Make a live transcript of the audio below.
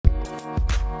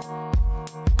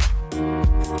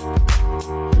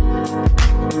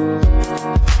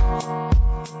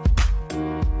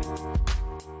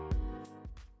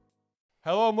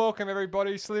and welcome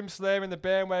everybody. Slim Slam and the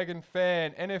Bandwagon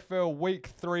Fan NFL Week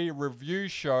 3 review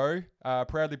show,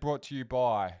 proudly brought to you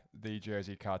by the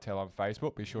Jersey Cartel on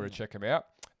Facebook. Be sure to check them out.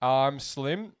 I'm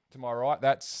Slim, to my right,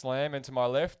 that's Slam, and to my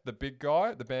left, the big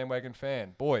guy, the Bandwagon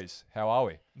Fan. Boys, how are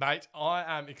we? Mate, I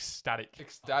am ecstatic.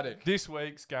 Ecstatic. This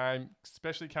week's game,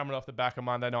 especially coming off the back of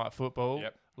Monday Night Football,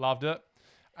 Yep. loved it.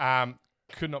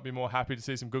 Could not be more happy to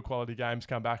see some good quality games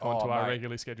come back onto our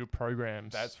regularly scheduled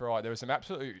programs. That's right. There were some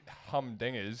absolute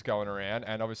humdingers going around,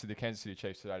 and obviously the Kansas City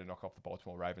Chiefs today to knock off the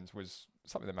Baltimore Ravens was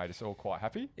something that made us all quite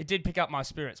happy. It did pick up my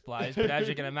spirits, Blaze, but as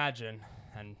you can imagine,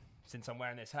 and since I'm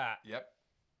wearing this hat, Yep.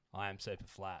 I am super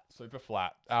flat. Super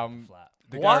flat. Flat.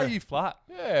 Why are you flat?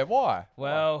 Yeah, why?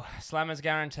 Well, Slammer's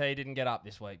guarantee didn't get up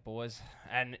this week, boys,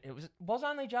 and it was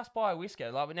only just by a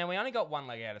whisker. Like now, we only got one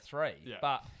leg out of three, Yeah.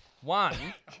 but one,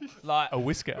 like A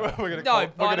whisker. We're going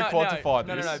to quantify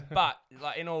this. No. But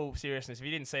like in all seriousness, if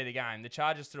you didn't see the game, the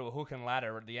Chargers threw a hook and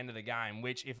ladder at the end of the game,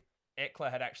 which if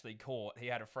Eckler had actually caught, he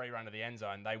had a free run to the end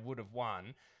zone, they would have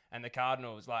won. And the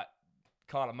Cardinals, like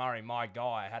Kyler Murray, my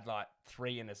guy, had like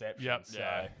 3 interceptions. Yep. So.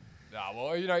 Yeah. Nah,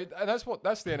 well, you know, that's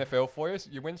the NFL for you.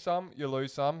 You win some, you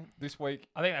lose some. This week,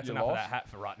 I think that's you enough lost. of that hat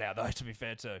for right now, though, to be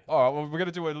fair, too. All right, well, we're going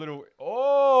to do a little,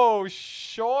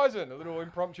 shizen, a little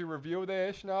impromptu review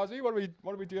there, Schnazi. What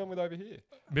are we dealing with over here?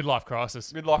 Midlife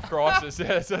crisis. Midlife crisis.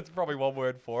 Yes, that's probably one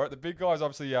word for it. The big guy's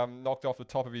obviously knocked off the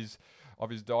top of his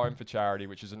dome for charity,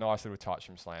 which is a nice little touch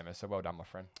from Slammer. So well done, my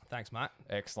friend. Thanks, mate.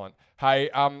 Excellent. Hey,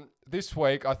 this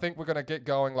week I think we're going to get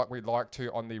going like we'd like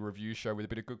to on the review show with a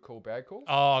bit of good call, bad call.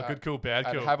 Oh, good call, bad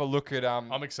And call. have a look at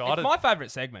I'm excited. It's my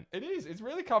favourite segment. It is. It's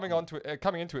really coming into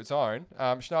its own.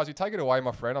 Schnazi, take it away,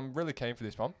 my friend. I'm really keen for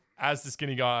this one. As the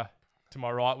skinny guy to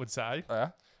my right would say, Oh, yeah?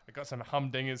 I got some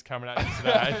humdingers coming at you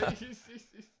today.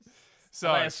 So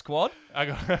Are they a squad? I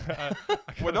got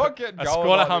We're not getting a going.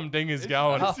 squad of like humdingers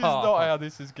going. This is not how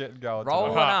this is getting going. Roll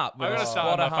today. one up. I'm with going a to squad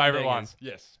start with of my favourite one. humdingers.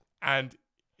 Yes. And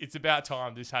it's about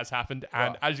time this has happened. And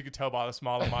Right. as you can tell by the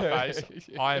smile on my face,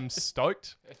 I am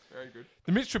stoked. Very good.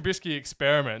 The Mitch Trubisky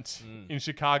experiment in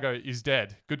Chicago is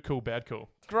dead. Good call, bad call.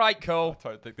 Great call. I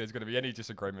don't think there's going to be any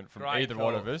disagreement from Great either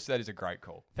one call. of us. That is a great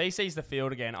call. If he sees the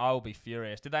field again, I will be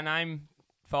furious. Did they name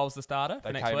Foles the starter for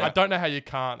They next came week? I don't know how you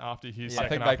can't after his I second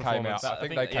think half they came out. performance. I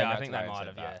think they came out. I think today they and might said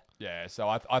have, that. Yeah. So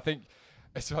I think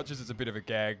as much as it's a bit of a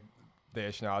gag there,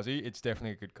 Schnazi, it's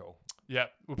definitely a good call. Yeah,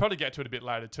 we'll probably get to it a bit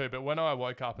later too. But when I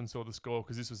woke up and saw the score,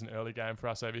 because this was an early game for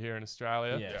us over here in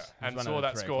Australia, Yes. It was and one saw of the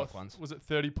that 3 score, o'clock ones. was it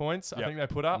 30 points? I Yep. think they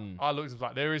put up. Mm. I looked, I was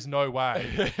like, there is no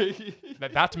way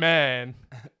that man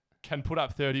can put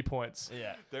up 30 points.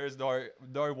 Yeah. There is no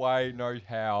way, no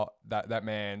how that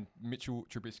man, Mitchell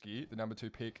Trubisky, the number 2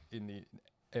 pick in the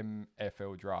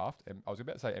MFL draft. I was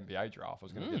about to say NBA draft. I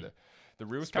was going to get the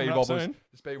real speed coming up wobbles. soon.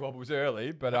 The speed wobbles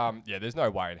early, but yeah, there's no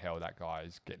way in hell that guy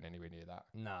is getting anywhere near that.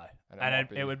 No. And it And might it,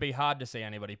 be- it would be hard to see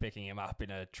anybody picking him up in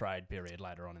a trade period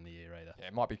later on in the year either. Yeah,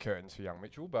 it might be curtains for young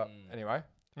Mitchell, but anyway,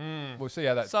 we'll see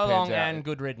how that So pans long out. and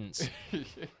good riddance.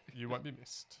 You won't be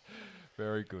missed.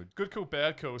 Very good. Good call,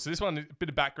 bad call. So this one, a bit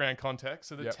of background context.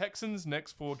 So the Yep. Texans'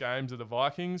 next 4 games are the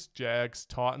Vikings, Jags,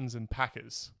 Titans, and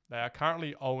Packers. They are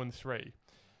currently 0-3.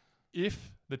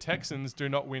 If the Texans do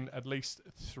not win at least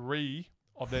 3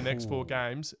 of their next 4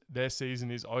 games, their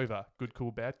season is over. Good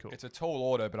call, bad call. It's a tall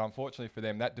order, but unfortunately for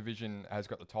them, that division has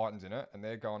got the Titans in it, and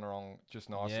they're going along just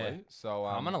nicely. Yeah. So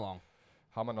Humming along.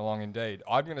 Humming along indeed.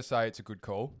 I'm going to say it's a good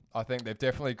call. I think they've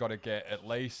definitely got to get at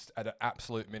least at an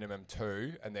absolute minimum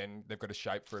 2, and then they've got to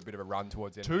shape for a bit of a run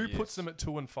towards the end of 2 the year. puts them at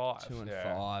 2-5. 2 and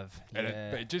Yeah. 5. And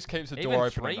Yeah. but it just keeps the Even door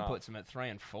open. 3 enough. puts him at 3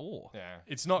 and 4. Yeah.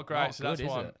 It's not great, Not so that's good, is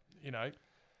why, it? you know.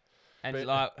 And But-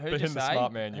 like, but who'd you him the say?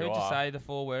 smart man you Who'd you are. say the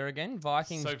 4 were again?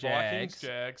 Vikings, So Jags. Vikings,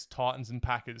 Jags, Titans, and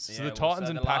Packers. So Yeah, the well, Titans so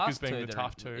and the Packers last being two the they're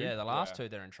tough in- 2. Yeah, the last Yeah. 2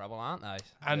 they're in trouble, aren't they?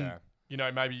 And, Yeah. you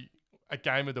know, maybe a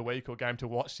game of the week or game to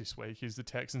watch this week is the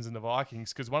Texans and the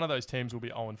Vikings, because one of those teams will be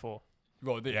 0-4.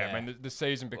 Well, yeah. I Yeah. mean, the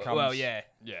season becomes. Well, yeah.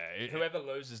 Yeah. Whoever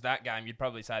loses that game, you'd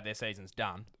probably say their season's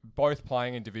done. Both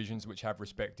playing in divisions which have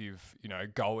respective,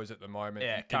 goers at the moment.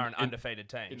 Yeah, current undefeated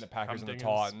teams. in the Packers and the Humdingers.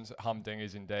 Titans,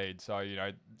 humdingers indeed. So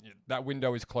that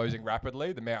window is closing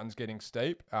rapidly. The mountain's getting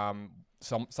steep.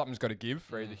 Something's got to give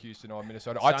for either Houston or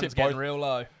Minnesota. I Sun's tipped getting both. real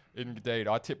low. Indeed,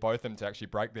 I tipped both of them to actually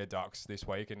break their ducks this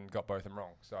week and got both of them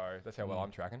wrong. So that's how well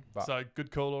I'm tracking. But So good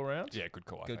call all around. yeah, good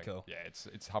call. I Good think. call. Yeah, it's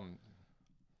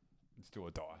do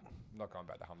or die. I'm not going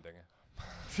back to humdinger.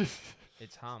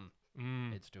 It's hum.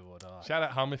 Mm. It's do or die. Shout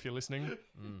out Hum if you're listening.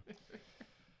 Mm.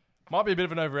 Might be a bit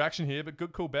of an overreaction here, but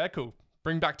good call, bad call.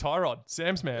 Bring back Tyrod,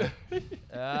 Sam's man.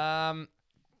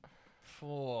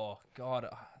 Oh, God.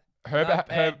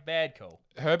 Bad call.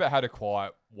 Herbert had a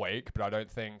quiet week, but I don't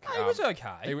think He was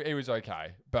okay. He was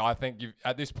okay, but I think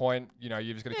at this point, you're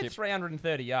just going He to had keep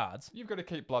 330 yards. You've got to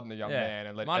keep blooding the young man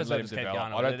and let Might as well him just keep develop.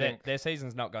 going I on. don't think. Their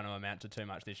season's not going to amount to too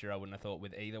much this year, I wouldn't have thought,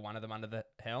 with either one of them under the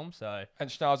helm. So And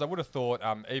Schnars, I would have thought,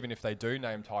 even if they do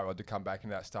name Tyrod to come back in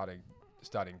that starting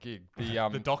gig,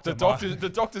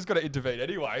 the doctor's got to intervene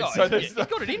anyway. Oh, so he's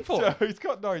got it in for so him. he's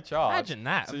got no charge. Imagine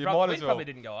that. So you We might as well. probably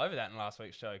didn't go over that in last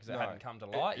week's show because it No. hadn't come to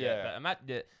light Yeah. yet.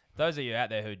 But those of you out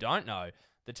there who don't know,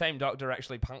 the team doctor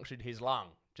actually punctured his lung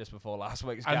just before last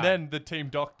week's game. And then the team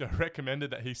doctor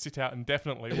recommended that he sit out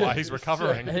indefinitely while he's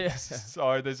recovering.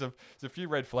 So there's a few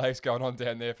red flags going on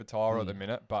down there for Tyrod at the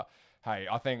minute. But hey,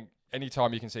 I think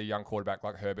anytime you can see a young quarterback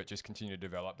like Herbert just continue to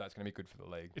develop, that's going to be good for the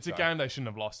league. It's a game they shouldn't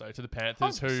have lost, though, to the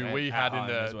Panthers, who 100% we at had in home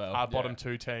as well. our bottom Yeah.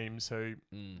 two teams who...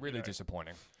 Really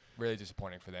disappointing. Really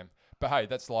disappointing for them. But hey,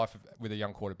 that's life with a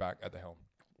young quarterback at the helm.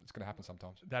 It's going to happen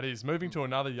sometimes. That is. Moving to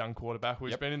another young quarterback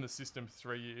who's Yep. been in the system for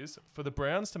 3 years. For the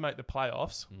Browns to make the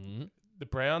playoffs, the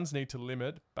Browns need to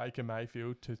limit Baker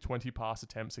Mayfield to 20 pass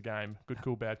attempts a game. Good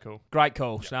call, bad call. Great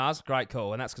call, Schnars. Great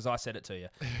call. And that's because I said it to you.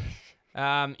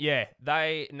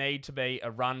 They need to be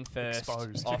a run-first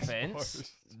Exposed. offense.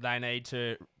 Exposed. They need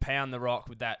to pound the rock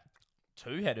with that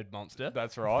two-headed monster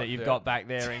That's right. that you've got back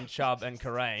there in Chubb and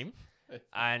Kareem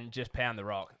and just pound the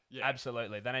rock. Yeah.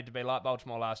 Absolutely. They need to be like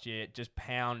Baltimore last year, just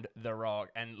pound the rock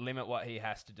and limit what he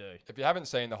has to do. If you haven't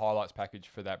seen the highlights package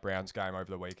for that Browns game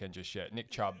over the weekend just yet, Nick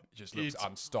Chubb just looks It's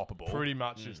unstoppable. Pretty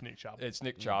much just Nick Chubb. It's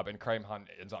Nick Chubb, and Kareem Hunt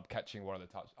ends up catching one of the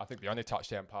I think the only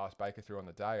touchdown pass Baker threw on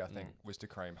the day, I think, was to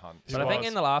Kareem Hunt. He But I think was.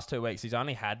 in the last 2 weeks, he's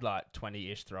only had like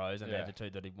 20-ish throws, and Yeah. they're the two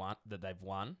that they've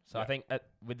won. So I Yeah. think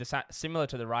with similar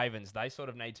to the Ravens, they sort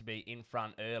of need to be in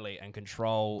front early and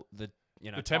control the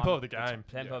tempo of the game.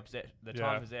 tempo of the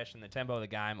time of possession, the tempo of the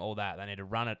game, all that. They need to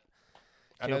run it,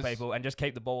 And kill as- people, and just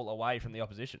keep the ball away from the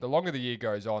opposition. The longer the year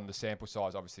goes on, the sample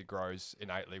size obviously grows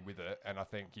innately with it, and I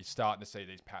think you're starting to see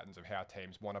these patterns of how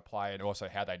teams want to play and also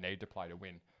how they need to play to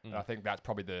win. And I think that's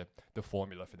probably the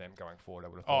formula for them going forward, I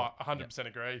would have Oh, thought. 100%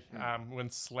 agree. When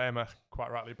Slammer quite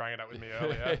rightly brought it up with me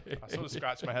earlier, I sort of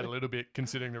scratched my head a little bit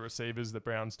considering the receivers the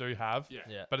Browns do have.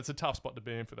 Yeah. But it's a tough spot to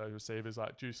be in for those receivers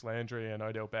like Juice Landry and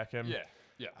Odell Beckham. Yeah.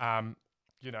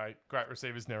 Great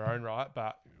receivers in their own right,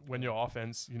 but when your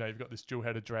offense, you've got this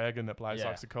dual-headed dragon that Blaze Yeah.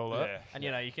 likes to call it. And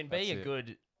you can be That's a it.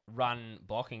 good run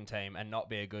blocking team and not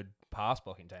be a good pass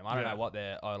blocking team. I don't Yeah. know what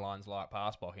their O line's like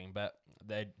pass blocking, but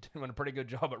they're doing a pretty good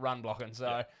job at run blocking.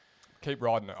 So Keep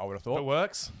riding it, I would have If it thought.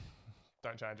 works,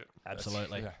 don't change it.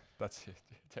 absolutely. Yeah, that's it,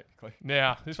 technically.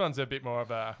 Now, this one's a bit more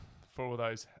of a for all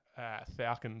those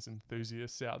Falcons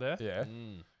enthusiasts out there. Yeah.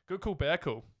 Good call, bad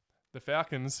call. The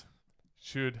Falcons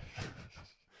should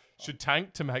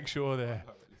tank to make sure they're.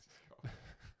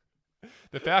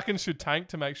 The Falcons should tank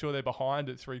to make sure they're behind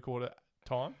at 3/4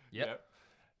 time, Yep.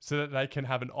 so that they can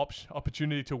have an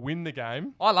opportunity to win the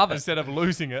game I love it. instead of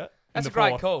losing it. That's in a the great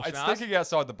fourth. call, It's Schnars. thinking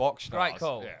outside the box. Great Schnars.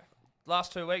 call. Yeah.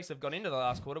 Last 2 weeks, they've gone into the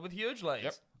last quarter with huge leads.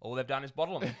 Yep. All they've done is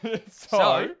bottle them. so,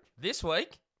 So this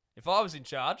week, if I was in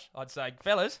charge, I'd say,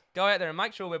 fellas, go out there and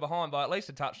make sure we're behind by at least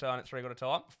a touchdown at 3/4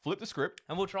 time, flip the script.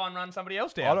 and we'll try and run somebody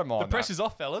else down. I don't mind The pressure's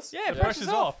off, fellas. Yeah, the pressure's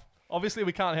off. Obviously,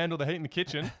 we can't handle the heat in the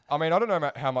kitchen. that. I mean, I don't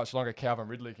know how much longer Calvin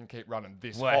Ridley can keep running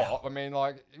this Well, hot. I mean,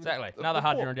 like... Exactly. the- Another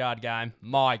the poor- 100-yard game.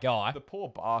 My guy. The poor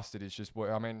bastard is just...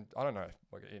 I mean, I don't know.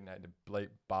 Like, he ain't a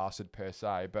bleep bastard per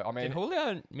se, but I mean... Did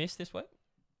Julio miss this week?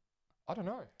 I don't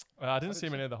know. I didn't see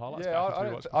many of the highlights. Yeah, back I we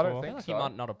don't- watched I don't before. I think feel like so. he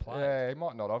might not have played. Yeah, he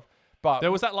might not have. But...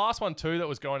 There was that last one too that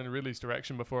was going in Ridley's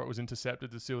direction before it was intercepted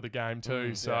to seal the game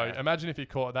too. So yeah. imagine if he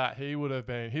caught that, he would have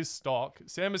been his stock.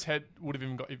 Sam's head would have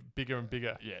even got bigger and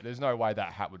bigger. Yeah, there's no way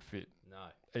that hat would fit, No.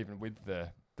 even with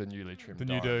the newly trimmed The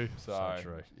new dome. do. So,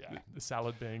 true. yeah. The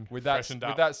salad being With that, freshened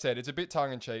up. with that said, it's a bit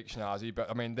tongue-in-cheek, Schnazzy, but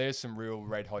I mean, there's some real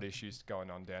red-hot issues going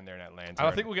on down there in Atlanta. and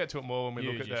I think we'll get to it more when we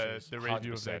look Huge at issues. the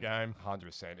review of their 100%. game.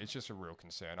 100%. It's just a real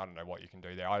concern. I don't know what you can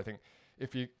do there. I think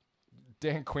if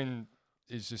Dan Quinn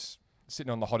is just sitting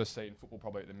on the hottest seat in football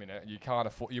probably at the minute. You can't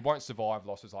afford. You won't survive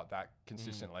losses like that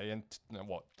consistently. And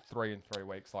 3 in 3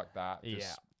 weeks like that.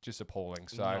 Just appalling.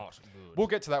 So Not good. we'll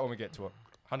get to that when we get to it.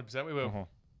 100% we will. Mhm.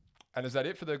 And is that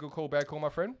it for the good call, bad call, my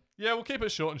friend? Yeah, we'll keep it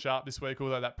short and sharp this week,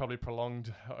 although that probably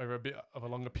prolonged over a bit of a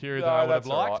longer period No, than I would have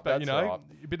that's all liked. right, But, that's you all know, right.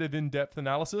 a bit of in-depth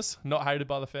analysis, not hated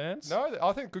by the fans. No,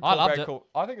 I think good I call, loved bad it. call.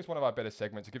 I think it's one of our better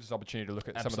segments. It gives us opportunity to look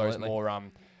at some of Absolutely. those more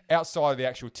outside of the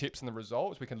actual tips and the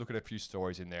results. We can look at a few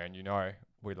stories in there, and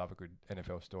we love a good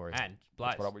NFL story. And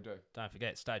Blaze, That's what we do. don't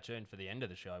forget, stay tuned for the end of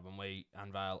the show when we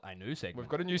unveil a new segment. We've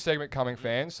got a new segment coming,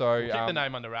 fans. So We'll keep the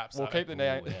name under wraps. We'll keep the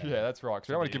name. Ooh, Yeah. yeah. That's right. Because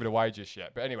we don't want to give it away just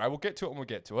yet. But anyway, we'll get to it when we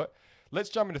get to it. Let's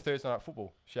jump into Thursday Night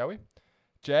Football, shall we?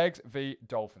 Jags v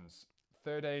Dolphins.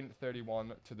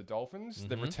 13-31 to the Dolphins.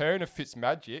 The return of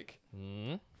Fitzmagic.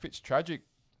 Fitztragic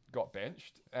got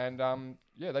benched. And,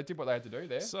 they did what they had to do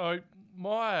there. So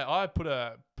I put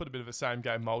a bit of a same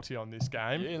game multi on this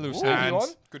game. Yeah, a little And- sneaky one.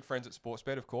 Good friends at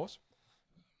Sportsbet, of course.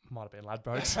 Might have been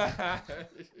Ladbrokes.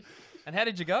 And how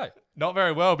did you go? Not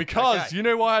very well, because Okay. you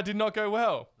know why I did not go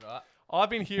well. Right. I've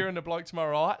been hearing the bloke to my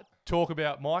right talk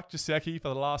about Mike Gesicki for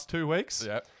the last 2 weeks.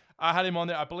 Yeah. I had him on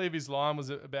there. I believe his line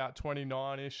was at about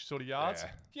 29-ish sort of yards.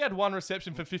 Yeah. He had one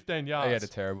reception for 15 yards. He had a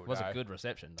terrible It was day. a good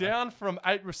reception. though. Down from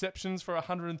 8 receptions for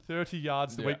 130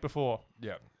 yards the Yeah. week before.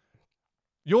 Yeah.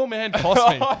 Your man cost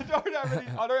me. I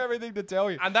don't have anything to tell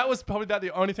you. And that was probably about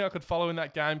the only thing I could follow in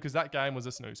that game, because that game was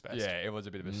a snooze fest. Yeah, it was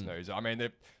a bit of a snooze. I mean,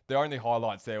 the only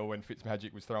highlights there were when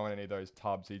Fitzmagic was throwing any of those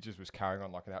tubs. He just was carrying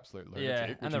on like an absolute lunatic. Yeah,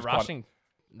 which and the was kind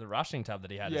of- rushing tub that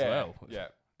he had yeah, as well. Yeah.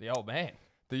 The old man.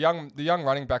 The young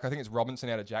running back, I think it's Robinson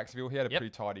out of Jacksonville. He had a Yep.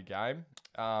 pretty tidy game.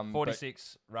 But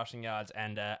 46 rushing yards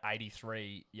and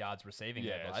 83 yards receiving.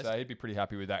 there, yeah, Blaze. so he'd be pretty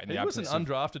happy with that. In He the was an absence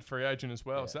of- undrafted free agent as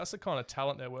well. Yeah. So that's the kind of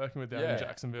talent they're working with down Yeah. in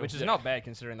Jacksonville. Which is not bad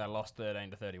considering they lost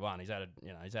 13-31. He's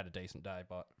had a decent day,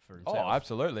 but for himself. Oh,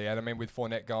 absolutely. And I mean, with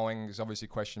Fournette going, there's obviously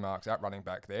question marks at running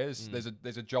back there.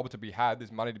 There's a job to be had.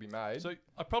 There's money to be made. So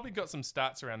I've probably got some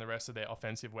stats around the rest of their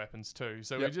offensive weapons too.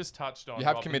 So Yep. we just touched on. you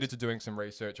have Robbins. committed to doing some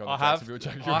research on the I have. Jacksonville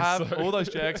Jaguars. I have so- all those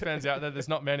Jags fans out there. There's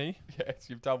not many. Yes,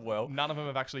 you've done well. None of them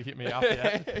have actually hit me up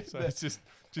yet. So it's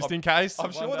just in case. I'm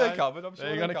one sure day they're covered. I'm sure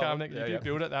They're they're going to come. covered. If you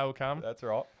build it, they will come. That's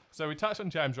right. So we touched on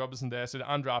James Robinson there. So the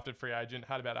undrafted free agent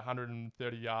had about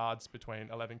 130 yards between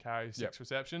 11 carries, 6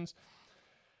 receptions.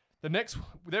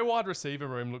 Their wide receiver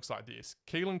room looks like this.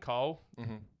 Keelan Cole,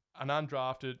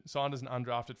 signed as an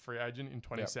undrafted free agent in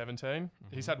 2017.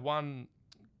 He's had one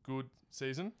good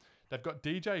season. They've got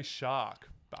DJ Shark,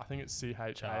 but I think it's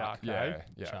Chark. Yeah.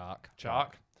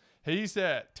 Chark. He's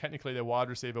technically their wide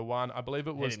receiver one. I believe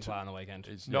it He was. didn't play on the weekend.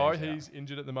 He's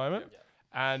injured at the moment.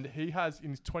 And he has,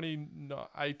 in his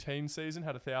 2018 season,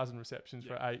 had 1,000 receptions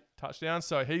for 8 touchdowns.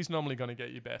 So he's normally going to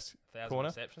get your best 1,000 corner.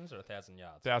 receptions or 1,000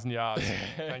 yards? 1,000 yards.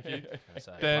 Thank you.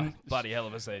 So, Then- bloody hell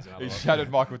of a season. He otherwise.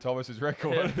 shattered Michael Thomas's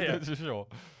record. Yeah. That's for sure.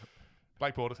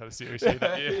 Blake Bortles had a serious year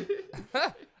that year.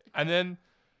 And then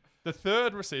the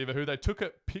third receiver, who they took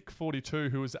at pick 42,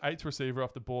 who was the 8th receiver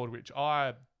off the board, which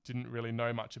I didn't really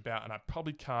know much about, and I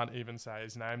probably can't even say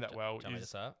his name that well. Do you want me to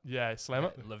say it? Yeah, slam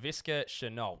it. LaVisca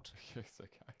Chenault. It's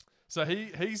okay. So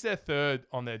he's their third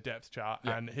on their depth chart,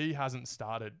 Yeah. and he hasn't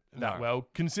started that No. well,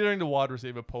 considering the wide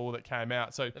receiver pool that came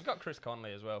out. So They've got Chris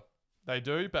Conley as well. they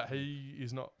do, but he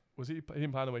is not. Was he? He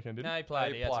didn't play on the weekend, did he? No, he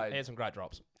played. He He had played. some great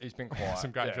drops. He's been quiet.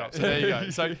 Some great Yeah. drops. So there you go.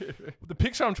 So the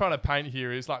picture I'm trying to paint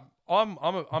here is like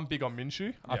I'm big on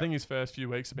Minshew. I Yeah. think his first few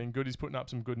weeks have been good. He's putting up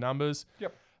some good numbers.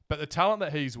 Yep. But the talent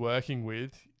that he's working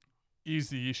with is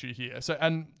the issue here. So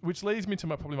which leads me to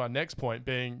probably my next point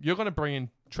being you're going to bring in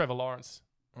Trevor Lawrence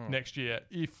next year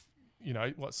if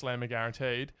what Slam are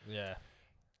guaranteed. Yeah.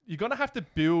 You're going to have to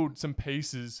build some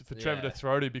pieces for Trevor to Yeah.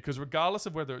 throw to, because regardless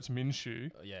of whether it's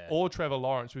Minshew Yeah. or Trevor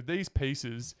Lawrence, with these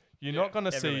pieces, you're not going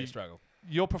to Everybody see struggle.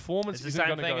 your performance It's the isn't same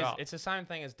going to thing go as up. it's the same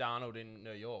thing as Darnold in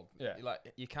New York. Yeah.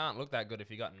 You can't look that good if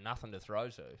you got nothing to throw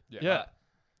to. Yeah. Like,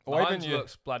 Or even Mahomes you-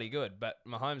 looks bloody good, but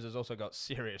Mahomes has also got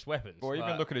serious weapons. Or even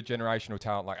Like, look at a generational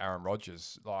talent like Aaron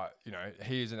Rodgers. Like,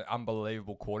 he is an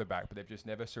unbelievable quarterback, but they've just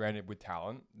never surrounded him with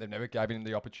talent. They've never given him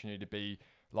the opportunity to be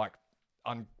like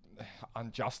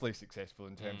unjustly successful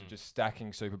in terms of just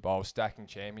stacking Super Bowls, stacking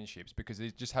championships, because he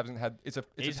just hasn't had. It's a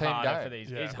He's team harder game. for these.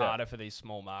 Yeah. He's harder for these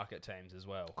small market teams as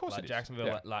well. Of course like it is. Jacksonville,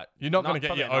 Yeah. like You're not going to get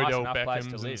probably your a nice Odell enough place to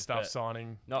Beckhams and live, stuff but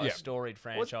signing. not Yeah. a storied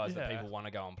franchise that yeah. people want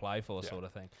to go and play for, sort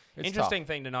of thing. It's Interesting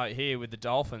thing to note here with the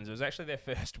Dolphins, it was actually their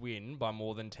first win by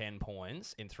more than 10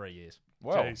 points in 3 years.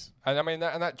 Well, Jeez. and I mean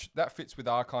that fits with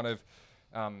our kind of.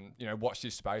 Watch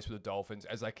this space with the Dolphins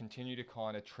as they continue to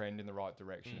kind of trend in the right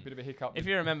direction. A bit of a hiccup. If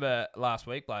you remember last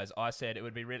week, Blaze, I said it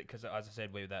would be really, because as I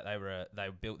said, they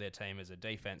built their team as a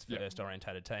defense first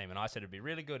orientated team, and I said it'd be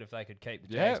really good if they could keep the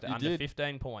Jags to you under did.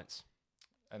 15 points.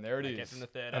 and there it They get is. from the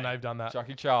third. And they've done that.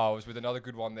 Chucky Charles with another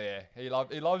good one there. He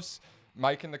loves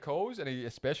making the calls, and he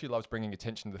especially loves bringing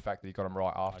attention to the fact that he got them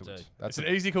right afterwards. do. That's It's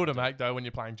an easy call to make, though, when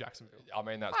you're playing Jacksonville. I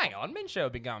mean, that's Hang on, Minshew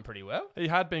had been going pretty well. He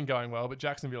had been going well, but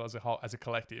Jacksonville as a whole, as a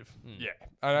collective, yeah.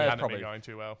 I know hadn't that's probably been going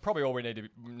too well. probably all we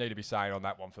need to be saying on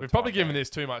that one. For We've the probably time given being. this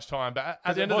too much time, but at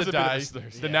 'Cause the it end of was the a bit of day, a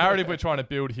snooze. the narrative we're trying to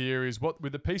build here is what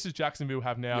with the pieces Jacksonville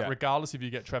have now, Yeah. regardless if you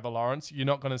get Trevor Lawrence, you're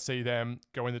not going to see them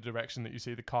go in the direction that you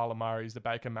see the Kyler Murrays, the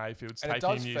Baker Mayfields And it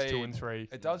taking does years 2 feed- and 3.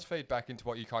 It does feed back into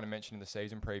what you kind of mentioned in the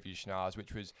season preview, Schnars,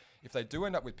 which was if they do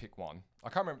end up with pick 1, I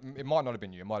can't remember, it might not have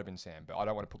been you, it might have been Sam, but I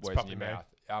don't want to put words in your probably me.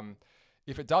 mouth.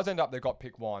 If it does end up they've got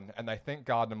pick 1 and they think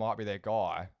Gardner might be their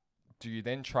guy, do you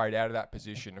then trade out of that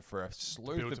position for a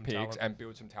slew Build of some picks talent. and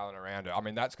build some talent around it? I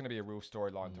mean, that's going to be a real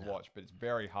storyline to watch, but it's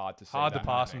very hard to see Hard to that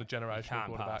pass on happening. the You generational can't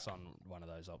quarterback. pass on one of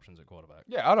those options at quarterback.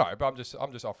 Yeah, I know, but I'm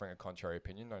just offering a contrary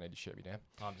opinion. No need to shut me down.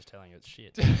 I'm just telling you, it's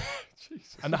shit.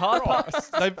 And the hard part,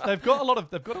 Christ. they've got a lot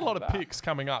of picks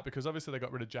coming up because obviously they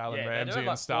got rid of Jalen yeah, Ramsey they're and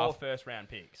like stuff. 4 first-round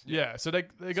picks. Yeah, so they're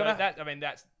So gonna.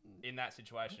 that's in that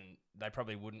situation, they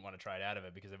probably wouldn't want to trade out of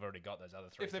it because they've already got those other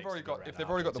 3. If they've picks already to go got around the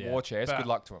afterwards, war chest, But- good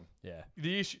luck to them. yeah.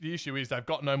 The issue is they've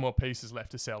got no more pieces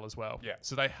left to sell as well. Yeah.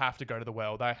 So they have to go to the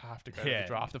well. They have to go to Yeah. the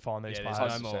draft to find these Yeah,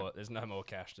 players. there's no more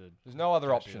cash to. There's no other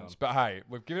Catching options. on. But hey,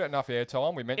 we've given it enough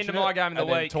airtime. We mentioned Into my game of the and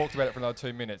then week. talked about it for another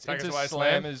 2 minutes. Take us Into away,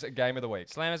 Slam. Slammers game of the week.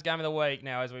 Slammers game of the week.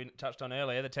 Now, as we touched on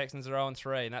earlier, the Texans are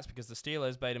 0-3, and that's because the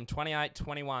Steelers beat them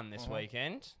 28-21 this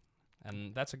weekend,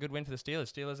 and that's a good win for the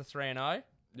Steelers. Steelers are 3-0.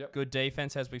 Yep. Good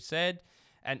defense, as we've said.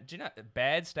 And do you know, a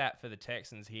bad stat for the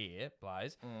Texans here,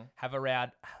 Blaze, have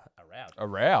allowed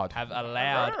Around.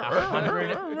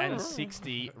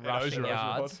 160 rushing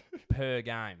yards per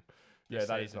game. Yeah, this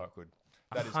that is season. not good.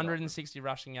 That is not good. 160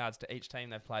 rushing yards to each team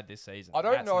they've played this season. I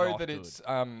don't That's know not that good. it's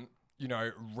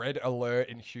red alert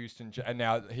in Houston. And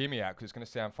now hear me out because it's going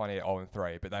to sound funny at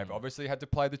 0-3, but they've obviously had to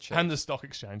play the Chiefs. And the stock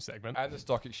exchange segment. And the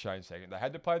stock exchange segment. They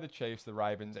had to play the Chiefs, the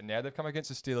Ravens, and now they've come against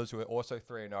the Steelers, who are also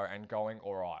 3-0 and going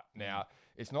all right. Now,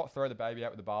 it's not throw the baby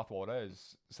out with the bathwater,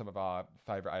 as some of our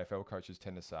favourite AFL coaches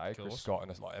tend to say, Chris course. Scott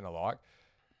and the like.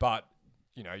 But,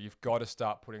 you've got to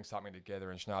start putting something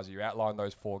together. And Schnazzy, you outlined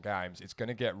those 4 games. It's going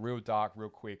to get real dark real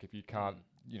quick if you can't,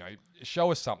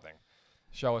 show us something.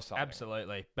 Show us something.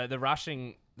 Absolutely. But the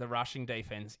rushing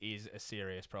defense is a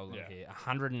serious problem Yeah. here.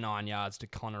 109 yards to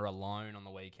Connor alone on the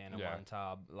weekend on Yeah. one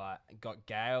tub. Like, got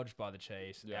gouged by the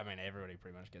Chiefs. Yeah. I mean, everybody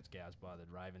pretty much gets gouged by the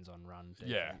Ravens on run defense.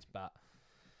 Yeah. But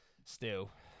still,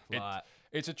 It- like,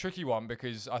 It's a tricky one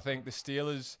because I think the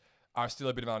Steelers are still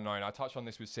a bit of an unknown. I touched on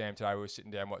this with Sam today. We were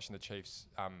sitting down watching the Chiefs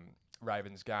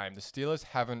Ravens game. The Steelers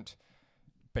haven't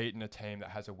beaten a team that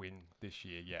has a win this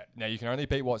year yet. Now, you can only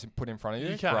beat what's put in front of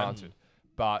you, You can. granted.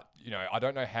 But, I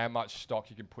don't know how much stock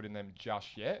you can put in them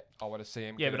just yet. I want to see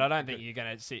them. yeah, but I don't think you're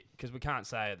going to see, because we can't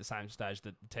say at the same stage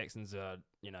that the Texans are,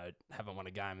 haven't won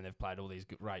a game and they've played all these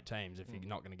great teams if you're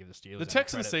not going to give the Steelers The any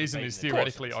Texans credit for season beating is the Chiefs.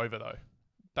 theoretically over though.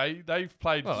 They've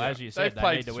played. Well, as you said, they've they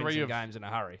played need to win 3 some of games in a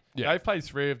hurry. Yeah. They've played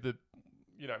 3 of the,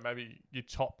 maybe your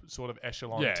top sort of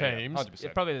echelon teams. 100%. Yeah,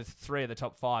 probably the 3 of the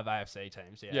top 5 AFC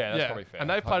teams. Yeah, that's probably fair. And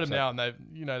they've played them 100%. now, and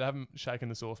they haven't shaken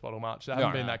the sauce bottle much. They No,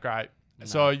 haven't been no. that great. No.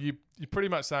 So you're pretty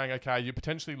much saying, okay, you're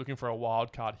potentially looking for a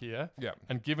wild card here. Yeah.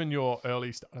 And given your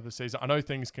early start of the season, I know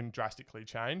things can drastically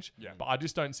change. Yeah. But I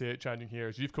just don't see it changing here.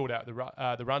 As you've called out,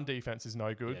 the run defense is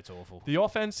no good. Yeah, it's awful. The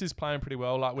offense is playing pretty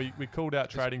well. Like we called out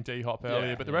trading D-Hop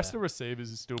earlier, but the rest Yeah. of the receivers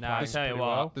is still No, playing I tell you pretty what,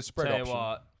 well. The spread tell you option.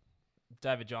 what,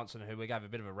 David Johnson, who we gave a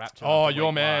bit of a rap to, Oh, after your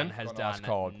week man. one, has Gone done ice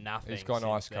cold. nothing. He's gone since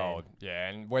ice then. cold. Yeah,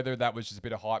 and whether that was just a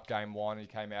bit of hype game 1, he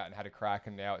came out and had a crack,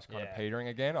 and now it's kind of Yeah. petering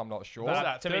again. I'm not sure. What's But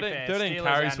that? to be 13 fair, 13 Steelers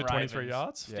carries and for 23 Ravens-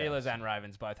 yards? Yeah. Steelers and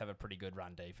Ravens both have a pretty good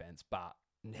run defense, but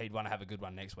he'd want to have a good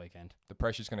one next weekend. The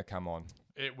pressure's going to come on.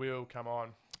 It will come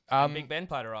on. Big Ben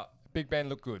played it right. Big Ben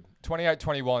looked good.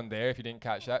 28-21 there, if you didn't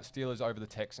catch that. Steelers over the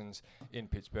Texans in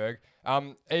Pittsburgh.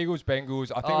 Eagles,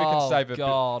 Bengals. I think we can save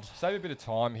a bit of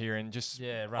time here and just...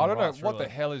 Yeah, I run don't right know through what the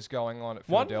it. hell is going on at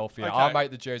One- Philadelphia. okay. Our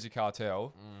mate, the Jersey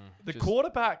Cartel. The Just-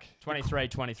 quarterback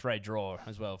 23-23 draw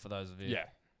as well for those of you Yeah.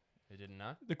 who didn't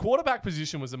know. The quarterback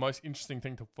position was the most interesting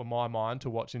thing for my mind to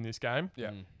watch in this game.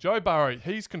 Yeah. Joe Burrow,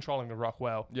 he's controlling the rock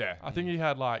well. Yeah. I think he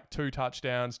had like 2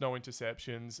 touchdowns, no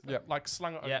interceptions. Yep. Like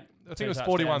slung. Yep. I think 2 it was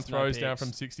 41 touchdowns, no throws down picks,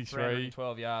 from 63.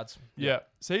 312 yards. Yeah.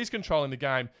 So he's controlling the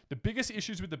game. The biggest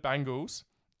issues with the Bengals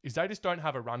is they just don't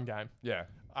have a run game. Yeah.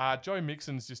 Joe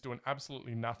Mixon's just doing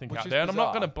absolutely nothing Which out is there. And I'm not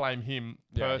bizarre. going to blame him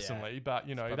Yeah. personally, but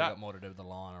you know Probably that got more to do with the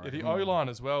line. I yeah, the reckon. O-line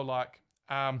as well. Like,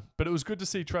 but it was good to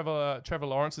see Trevor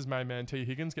Lawrence's main man T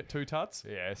Higgins get 2 tuds.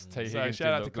 Yes. T. So Higgins shout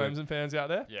did out to look good. Clemson fans out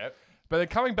there. Yep. But they're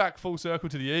coming back full circle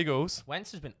to the Eagles.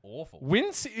 Wentz has been awful.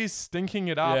 Wentz is stinking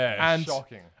it up, Yeah, and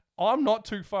shocking. I'm not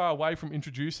too far away from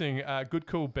introducing Good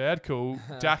Cool, Bad Cool.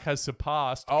 Dak has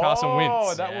surpassed Carson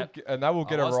Wentz. That will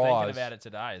get I a was rise. thinking about it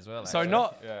today as well. So actually.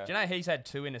 not... Yeah. Do you know he's had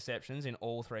 2 interceptions in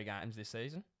all 3 games this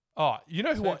season? Oh, you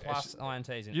know 2 what? plus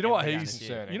INTs in You know what every game he's... this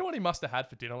year. You know what he must have had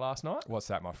for dinner last night? What's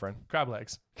that, my friend? Crab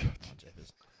legs. Oh,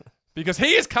 jeepers. Because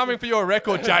he is coming for your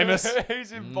record, Jameis.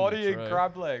 He's embodying true.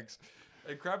 crab legs.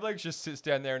 And crab legs just sits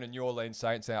down there in a New Orleans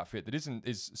Saints outfit that is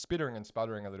spittering and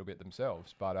sputtering a little bit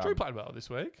themselves. But Drew played well this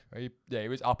week. he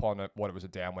was up on it. What it was a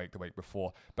down week the week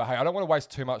before. But hey, I don't want to waste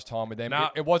too much time with them.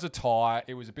 Nah. It was a tie.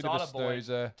 It was a bit of a Boyd,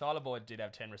 snoozer. Tyler Boyd did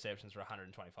have 10 receptions for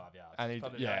 125 yards. And he-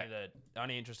 Probably yeah. the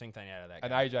only interesting thing out of that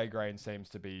And game. AJ Green seems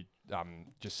to be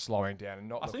just slowing down and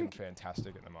not I looking think-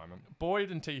 fantastic at the moment.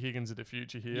 Boyd and T. Higgins are the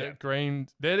future here. Yeah. Green,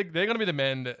 they're going to be the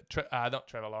men that... not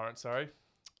Trevor Lawrence, sorry.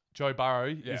 Joe Burrow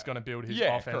is going to build his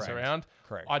offense correct. around.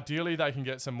 Correct. Ideally, they can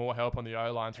get some more help on the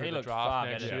O-line through He the looked far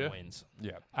draft next better year. than Wins.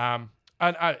 Yeah.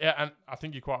 And I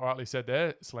think you quite rightly said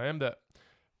there, Slam, that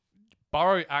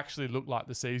Burrow actually looked like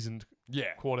the seasoned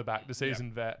Yeah. quarterback, the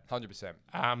seasoned vet.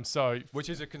 100%. So Which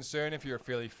is a concern if you're a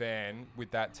Philly fan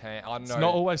with that team. I know it's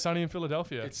not always sunny in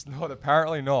Philadelphia. It's not.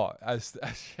 Apparently not. As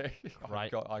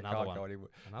Great. I Another can't one. go anywhere.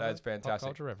 Another That's fantastic. Pop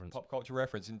culture reference. Pop culture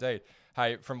reference, indeed.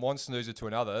 Hey, from one snoozer to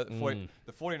another, the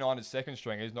 49ers second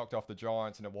stringers knocked off the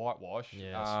Giants in a whitewash.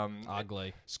 Yes.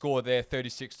 Ugly. Score there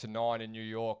 36-9 in New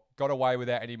York. Got away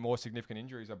without any more significant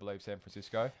injuries, I believe, San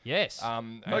Francisco. Yes. no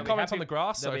and comments on the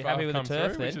grass they'll so be far happy have with the come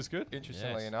turf through, which then. is good.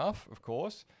 Interestingly Yes. enough, of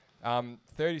course.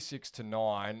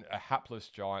 36-9, a hapless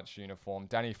Giants uniform.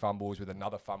 Danny fumbles with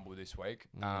another fumble this week.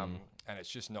 And it's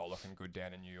just not looking good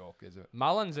down in New York, is it?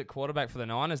 Mullins at quarterback for the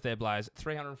Niners there, Blaze.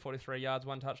 343 yards,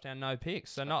 1 touchdown, no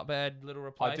picks. So not bad little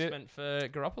replacement for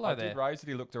Garoppolo I there. did raise it.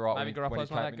 He looked all right. Maybe when he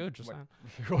Garoppolo's not that came in- good, just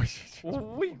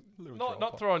saying.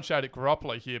 Not throwing shade at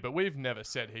Garoppolo here, but we've never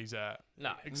said he's a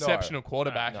No. exceptional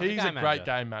quarterback. No. He's a Game great manager.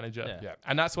 game manager. Yeah. Yeah.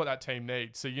 And that's what that team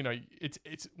needs. So, you know,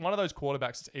 it's one of those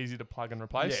quarterbacks that's easy to plug and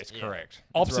replace. Yes, correct.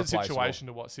 Opposite It's replaceable. situation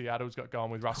to what Seattle's got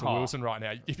going with Russell Oh. Wilson right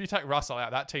now. If you take Russell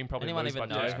out, that team probably Anyone lose by even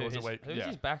 10 know scores a week. who's Yeah.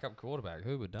 his backup quarterback?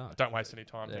 Who would know? Don't waste any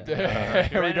time. Yeah. thinking.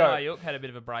 Here we Brandon go. Ayuk had a bit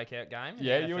of a breakout game. in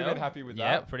Yeah, the you would NFL. have been happy with that.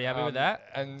 Yeah, pretty happy with that.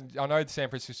 And I know San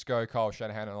Francisco, Kyle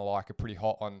Shanahan and the like are pretty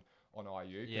hot on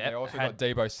Ayuk. Yeah, And they also had- got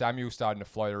Debo Samuel starting to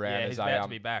float around Yeah, as he's they about to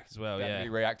be back as well. Yeah. he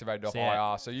reactivated off So,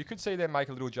 yeah. IR. So you could see them make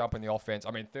a little jump in the offense.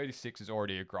 I mean, 36 is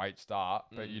already a great start,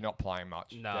 but you're not playing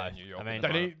much. No, down in New York I mean- at the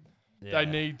They moment.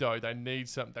 need, Yeah. they need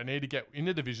something. They need to get in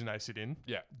the division they sit in.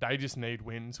 Yeah. They just need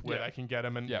wins where Yeah. they can get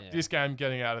them. And Yeah. this game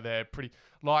getting out of there pretty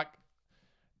like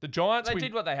the Giants. They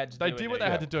did what they had to do. They did what they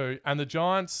had to do, and the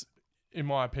Giants, in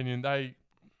my opinion,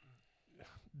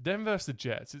 them versus the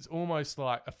Jets. It's almost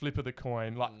like a flip of the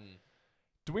coin. Like,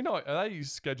 do we know? Are they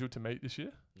scheduled to meet this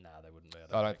year? No, they wouldn't be.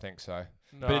 I don't think so.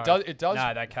 No. But it does.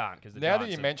 No, they can't because Now that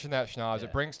you mention that, Schnars, Yeah.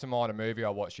 it brings to mind a movie I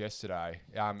watched yesterday.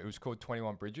 It was called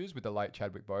 21 Bridges with the late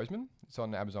Chadwick Boseman. It's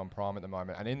on Amazon Prime at the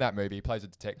moment. And in that movie, he plays a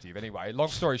detective. Anyway, long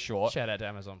story short, Shout out to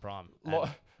Amazon Prime. Lo-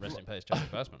 And rest in peace,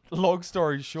 Chadwick Boseman. long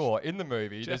story short, in the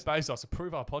movie, Jeff Bezos,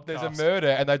 approve our podcast. there's a murder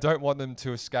and they don't want them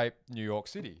to escape New York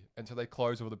City until they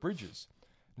close all the bridges.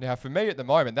 Now, for me at the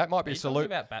moment, that might Are be a you talking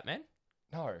solution. about Batman?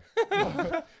 No.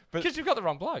 Because you've got the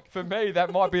wrong bloke. For me,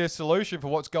 that might be a solution for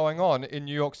what's going on in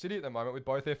New York City at the moment with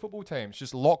both their football teams.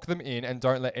 Just lock them in and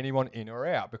don't let anyone in or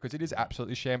out because it is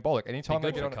absolutely shambolic. Anytime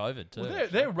they Good get for on, COVID too. Well,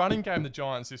 their running game, the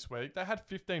Giants this week, they had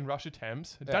 15 rush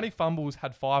attempts. Danny Fumbles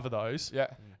had 5 of those. yeah,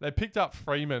 They picked up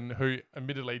Freeman, who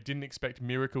admittedly didn't expect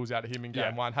miracles out of him in game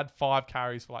Yeah. 1, had 5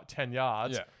 carries for like 10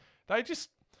 yards. Yeah. They just,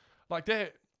 like,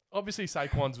 they're obviously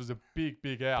Saquon's was a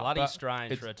big out. Bloody but-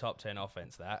 strange for a top 10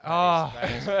 offense. That. Ah.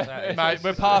 That is Mate,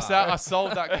 we're past that. I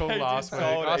sold that call He last did week.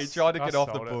 sold it. He tried to I get off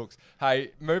the sold it. books.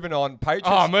 Hey, moving on. Patriots.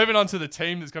 Oh, moving on to the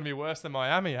team that's going to be worse than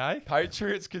Miami, eh?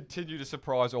 Patriots continue to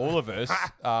surprise all of us.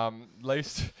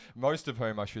 Least most of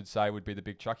whom I should say would be the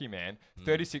big Chucky man.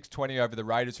 36-20 over the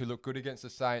Raiders, who looked good against the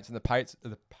Saints, and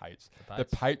the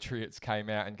Patriots came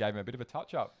out and gave him a bit of a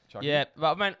touch up. Chucky. Yeah,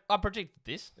 but I mean, I predicted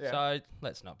this, Yeah. so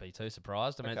let's not be too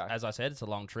surprised. I mean, Okay. as I said, it's a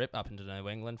long trip up into New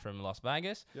England from Las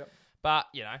Vegas. Yep. But,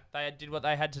 you know, they did what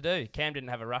they had to do. Cam didn't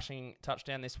have a rushing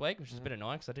touchdown this week, which is a bit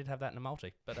annoying because I did have that in a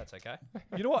multi, but that's okay.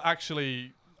 You know what,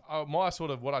 actually, my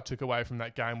sort of what I took away from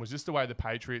that game was just the way the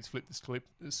Patriots flipped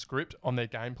the script on their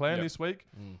game plan Yep. this week.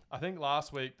 I think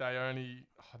last week they only,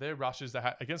 their rushes, they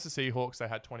had against the Seahawks, they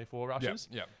had 24 rushes.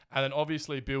 Yeah. And then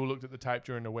obviously Bill looked at the tape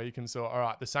during the week and saw, all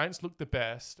right, the Saints looked the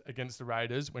best against the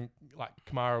Raiders when like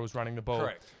Kamara was running the ball.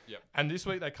 Correct. Yep. And this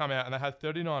week they come out and they had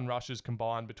 39 rushes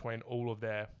combined between all of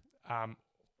their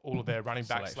all of their running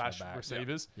back Selection of slash backs.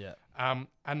 receivers. Yeah.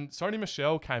 And Sony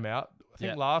Michel came out. I think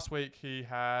Yeah. last week he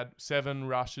had 7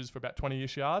 rushes for about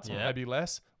 20-ish yards, or Yeah. maybe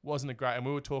less. Wasn't a great, and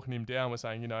we were talking him down. We're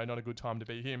saying, not a good time to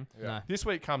be him. Yeah. No. This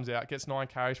week comes out, gets 9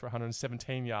 carries for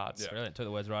 117 yards. Yeah. Brilliant. Took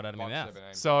the words right out of my mouth.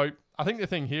 5'17". So I think the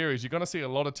thing here is you're going to see a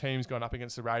lot of teams going up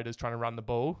against the Raiders trying to run the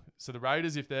ball. So the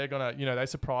Raiders, if they're going to, they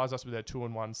surprise us with their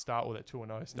 2-1 start or their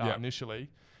 2-0 start Yeah. initially,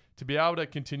 to be able to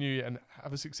continue and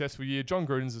have a successful year. John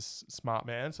Gruden's a smart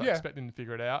man, so I Yeah. expect him to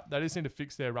figure it out. They just need to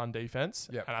fix their run defense,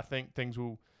 Yeah. and I think things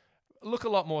will look a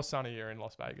lot more sunnier in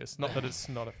Las Vegas. Not that it's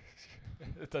not a...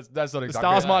 That's not The exactly.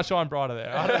 stars might shine brighter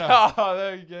there. I don't know. Oh,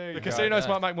 there you go. The casinos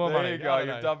might make more There money. you go. I don't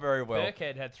You've know. done very well.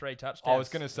 Burkhead had 3 touchdowns. I was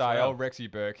going to as say, well. old Rexy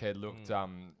Burkhead looked,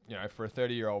 for a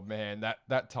 30-year-old man,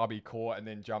 that tub he caught and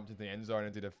then jumped into the end zone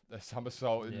and did a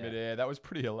somersault in Yeah. midair. That was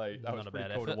pretty elite. That Not was a pretty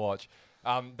bad cool to effort. watch.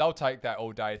 They'll take that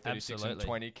all day, 36 Absolutely. and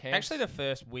 20. Cam's, Actually, the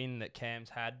first win that Cam's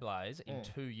had, Blaze, in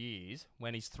Mm. 2 years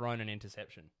when he's thrown an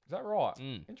interception. is that right?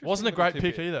 Mm. Interesting Wasn't a little great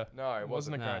tidbit. pick either. No, it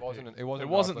wasn't. a No. great It pick. wasn't. It It wasn't.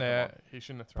 wasn't nice looking there. one. He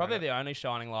shouldn't have thrown Probably it. the only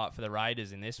shining light for the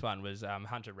Raiders in this one was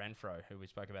Hunter Renfro, who we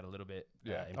spoke about a little bit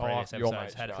Yeah. in Oh, previous your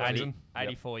episodes. mate, Had Clemson. 80, Yep.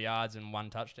 84 yards and 1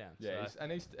 touchdown. Yeah, So-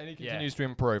 and he Yeah. continues to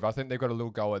improve. I think they've got a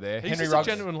little goer there. He's Henry just a Ruggs.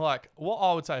 genuine, what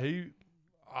I would say,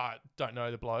 I don't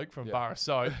know the bloke from Yeah. Bar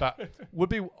Soap, but would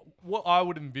be what I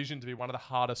would envision to be one of the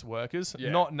hardest workers. Yeah.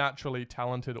 Not naturally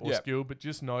talented or Yeah. skilled, but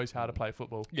just knows how to play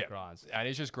football. Yeah, Grinds. and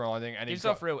he's just grinding. And Gives he's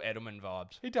off real Edelman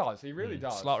vibes. he does. He really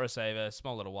does. Slot receiver,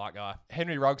 small little white guy.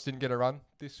 Henry Ruggs didn't get a run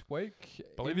this week.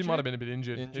 I believe he might have been a bit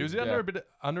injured. He was Injured,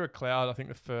 under a cloud, I think,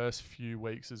 the first few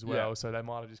weeks as well. Yeah. So they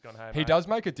might have just gone, hey, He mate. does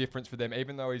make a difference for them,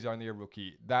 even though he's only a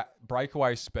rookie. That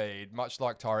breakaway speed, much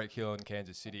like Tyreek Hill in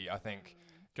Kansas City, I think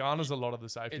Garners a lot of the it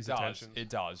safety's does. attention. It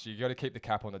does. You got to keep the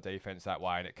cap on the defense that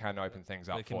way, and it can open things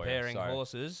up We're for you. comparing so-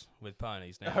 horses with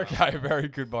ponies now. Okay, very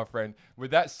good, my friend.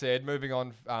 With that said, moving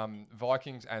on,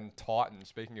 Vikings and Titans.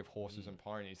 Speaking of horses and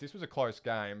ponies, this was a close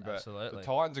game, but Absolutely. the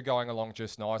Titans are going along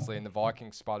just nicely, and the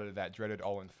Vikings sputtered that dreaded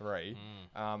 0-3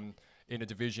 in a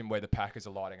division where the Packers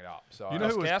are lighting it up. So You know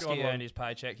who was Goskowski gone on- earned his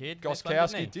paycheck here. this one, didn't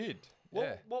Goskowski he? did.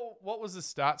 What, what was the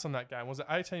stats on that game? Was it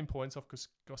 18 points off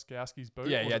Goskowski's boot?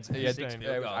 Yeah, or he was had, it he had 15?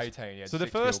 yeah, it was goals. 18. He had So the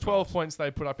 6 first field 12 goals. points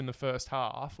they put up in the first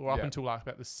half, or up Yeah. until like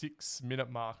about the 6-minute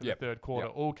mark of Yep. the third quarter,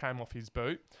 Yep. all came off his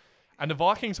boot. And the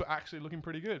Vikings were actually looking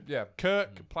pretty good. Yeah.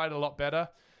 Kirk played a lot better.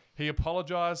 He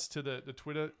apologised to the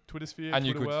Twitter sphere, And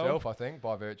your Twitter good world. self, I think,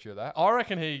 by virtue of that. I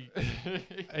reckon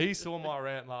he saw my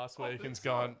rant last week and's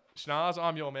gone, Schnars,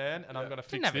 I'm your man, and I'm going to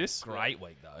Didn't fix have this. a great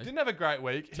week, though. Didn't have a great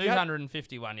week. He had-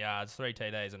 251 yards, 3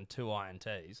 TDs, and 2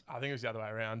 INTs. I think it was the other way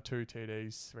around. 2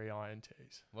 TDs, 3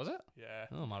 INTs. Was it? Yeah.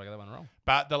 Oh, I might have got that one wrong.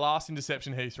 But the last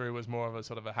interception he threw was more of a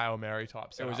sort of a Hail Mary type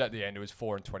It setup. was at the end. It was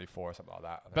 4-24 or something like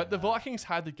that. I But think. the Vikings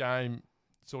had the game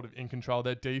sort of in control.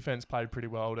 Their defense played pretty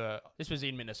well This was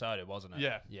in Minnesota, wasn't it?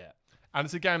 Yeah. Yeah. and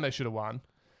it's a game they should have won.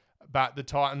 But the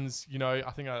Titans, I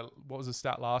think what was the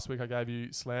stat last week I gave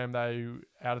you? Slam, they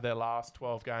out of their last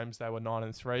 12 games, they were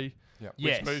 9-3, which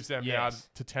Yes, moves them yes.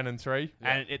 now to 10-3.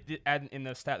 And in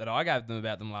the stat that I gave them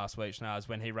about them last week, Schnars,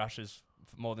 when he rushes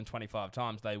more than 25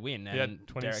 times, they win. He had And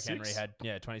Derrick Henry 26.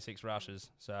 had 26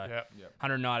 rushes. So Yeah.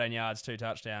 119 yards, 2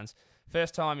 touchdowns.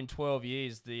 First time in 12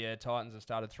 years the Titans have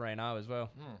started 3-0 as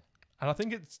well. And I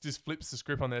think it just flips the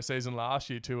script on their season last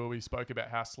year too, where we spoke about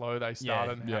how slow they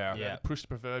started and how Yeah. they pushed the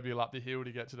proverbial up the hill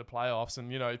to get to the playoffs.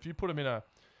 And, if you put them in a,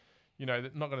 they're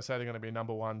not going to say they're going to be a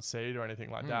number 1 seed or anything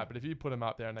like that, but if you put them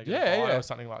up there and they get a bye or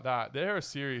something like that, they're a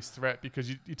serious threat because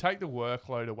you take the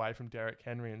workload away from Derrick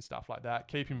Henry and stuff like that,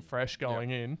 keep him fresh going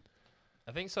in.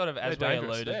 I think sort of as we They're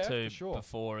dangerous. alluded Yeah, to for sure.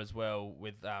 before as well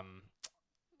with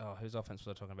whose offense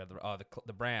was I talking about?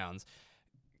 The Browns.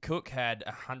 Cook had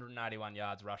 181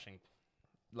 yards rushing.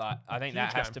 Like I think that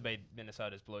Huge has game. to be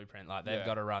Minnesota's blueprint. Like they've Yeah.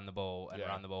 got to run the ball and Yeah.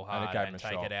 run the ball And it hard gave and him a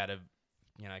take shot. it out of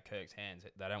Kirk's hands.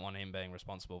 They don't want him being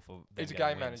responsible for. them He's a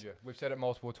getting game wins. manager. We've said it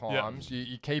multiple times.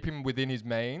 You keep him within his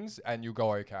means, and you'll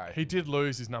go okay. He did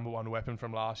lose his number 1 weapon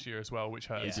from last year as well, which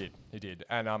hurts. Yeah. He did.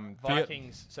 And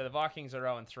Vikings. So the Vikings are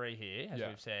 0-3 here, as Yeah.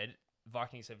 we've said.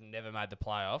 Vikings have never made the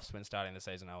playoffs when starting the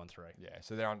season 0-3. Yeah,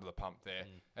 so they're under the pump there.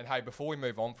 And hey, before we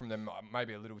move on from them,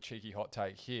 maybe a little cheeky hot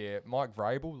take here. Mike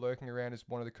Vrabel lurking around as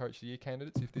one of the Coach of the Year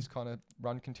candidates if this kind of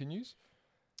run continues.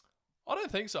 I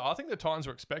don't think so. I think the Titans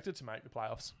were expected to make the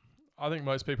playoffs. I think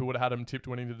most people would have had them tipped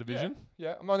winning the division.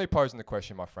 Yeah, I'm only posing the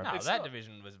question, my friend. No, It's that not-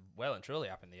 division was well and truly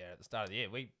up in the air at the start of the year.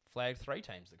 We flagged 3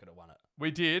 teams that could have won it.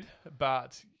 We did,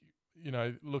 but,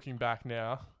 looking back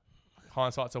now,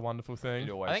 hindsight's a wonderful thing.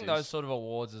 It always I think is. those sort of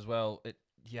awards as well.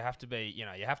 You have to be, you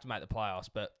have to make the playoffs,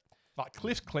 but Like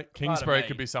Kingsbury me.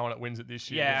 could be someone that wins it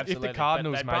this year. Yeah, If absolutely. the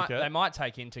Cardinals But make they it, might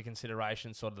take into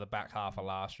consideration sort of the back half of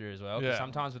last year as well. 'Cause Yeah.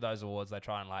 sometimes with those awards, they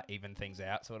try and like even things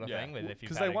out, sort of Yeah. thing. With if you've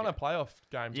because had they won a good- playoff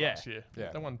game Yeah. last year.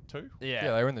 Yeah. They won 2. yeah,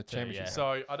 Yeah, they were in the So, championship. yeah.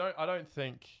 So I don't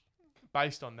think,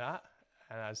 based on that,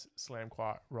 and as Slam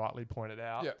quite rightly pointed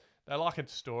out, Yeah. they like a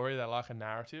story, they like a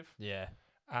narrative. yeah.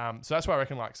 So that's why I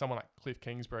reckon like someone like Cliff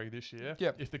Kingsbury this year.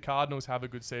 Yep. If the Cardinals have a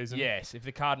good season, Yes, if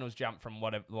the Cardinals jump from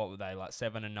what were they like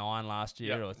 7-9 last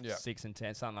year Yep. or Yep.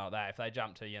 6-10, something like that. If they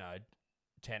jump to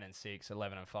 10-6,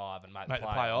 11-5, and make Make the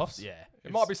the playoffs, playoffs. yeah,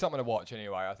 It might be something to watch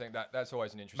anyway. I think that's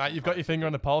always an interesting. mate, you've got your finger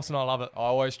on the pulse, and I love it. I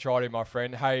always try to, my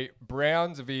friend. Hey,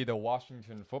 Browns v the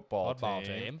Washington football oddball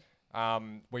team.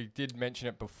 team. We did mention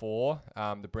it before.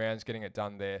 The Browns getting it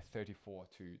done there,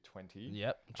 34-20.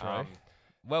 Yep, true. Um,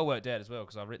 Well worked out as well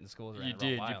because I've written the scores around you the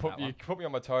wrong did. way You on put that you one. put me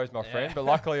on my toes, my Yeah. friend. But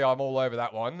luckily, I'm all over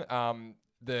that one.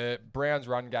 The Browns'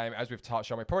 run game, as we've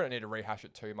touched on, we probably don't need to rehash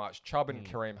it too much. Chubb and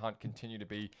Kareem Hunt continue to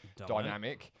be Dominant.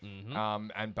 dynamic, Mhm.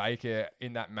 and Baker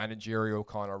in that managerial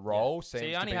kind of role So seems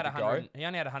he to only be had the go. 100. He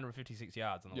only had 156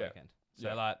 yards on the Yeah. weekend. So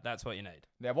Yeah. like that's what you need.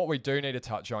 Now, what we do need to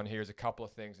touch on here is a couple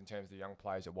of things in terms of the young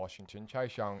players at Washington.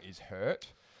 Chase Young is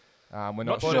hurt. We're not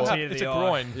Not sure. sure. Tear It's the a eye.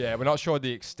 groin. Yeah, we're not sure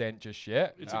the extent just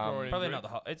yet. It's a groin Probably injury. not the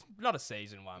whole. It's not a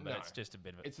season one, but No. it's just a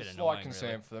bit of It's a bit slight annoying, concern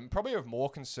Really. for them. Probably of more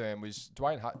concern was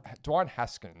Dwayne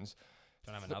Haskins. Do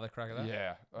you want to have another crack at that?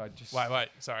 Yeah, just Wait.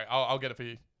 Sorry, I'll get it for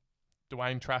you.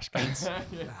 Dwayne Trashkins.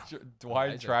 Dwayne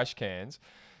Amazing. Trash Cans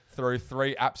threw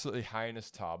 3 absolutely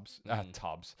heinous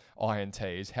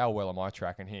INTs. How well am I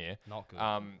tracking here? Not good.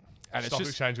 And it's Stock just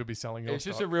Exchange will be selling your it's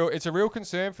just stock. a real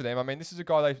concern for them. I mean, this is a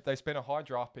guy they spent a high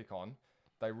draft pick on.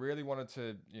 They really wanted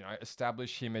to,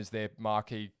 establish him as their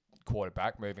marquee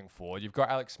quarterback moving forward. You've got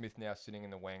Alex Smith now sitting in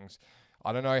the wings.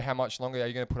 I don't know how much longer are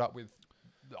you going to put up with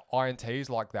the INTs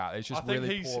like that. It's just I think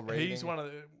really poor reading. he's one of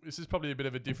the. This is probably a bit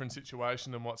of a different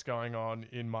situation than what's going on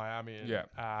in Miami. And,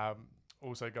 Yeah.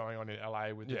 also going on in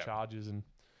LA with the Yeah. Chargers, and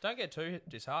Don't get too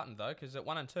disheartened though, because at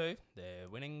 1 and 2, they're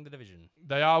winning the division.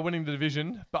 they are winning the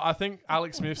division. But I think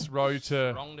Alex Smith's road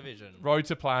to Wrong division.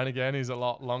 playing again is a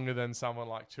lot longer than someone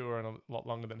like Tua and a lot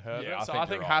longer than Herbert. Yeah, I so think I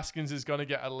think you're right. Haskins is going to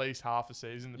get at least half a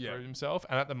season to Yeah. prove himself.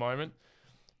 And at the moment,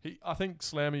 I think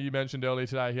Slammer, you mentioned earlier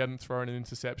today, he hadn't thrown an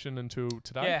interception until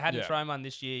today. Yeah, hadn't Yeah. thrown one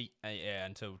this year.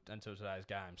 Until today's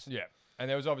games. Yeah. And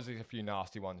there was obviously a few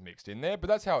nasty ones mixed in there, but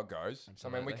that's how it goes. I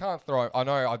mean, we Absolutely. can't throw. I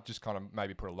know I just kind of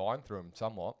maybe put a line through him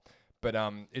somewhat, but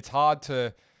it's hard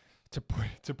to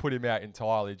put him out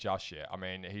entirely just yet. I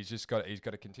mean, he's got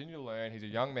to continue to learn. He's a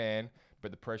young man, but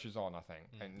the pressure's on, I think.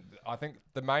 And I think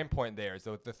the main point there is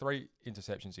the 3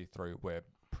 interceptions he threw were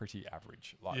pretty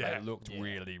average. Like Yeah. they looked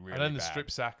really, really and then the bad. strip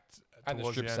sack. And the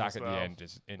towards strip end sack as at well. the end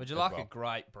is. Would you as like well. a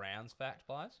great Browns fact,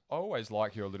 Blaze? I always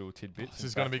like your little tidbits. This and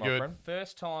is gonna stuff, be my good. friend.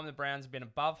 First time the Browns have been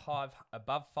above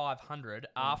 500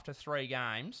 after 3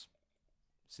 games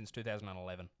since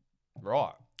 2011.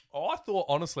 Right. I thought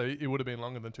honestly it would have been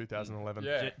longer than 2011.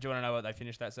 Yeah. Do you want to know what they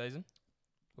finished that season?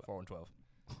 4 and 12.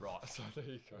 Right. So there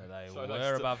you go. So they So were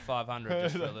that's above 500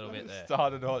 just for a little bit there.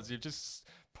 Started odds. You've just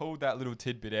pulled that little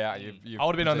tidbit out. You've I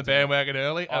would have been on the presented- bandwagon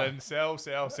early Oh. and then sell.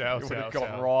 You would have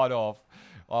gone right off.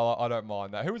 I don't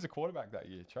mind that. Who was the quarterback that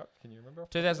year, Chuck? Can you remember?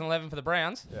 2011 for the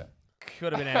Browns. Yeah.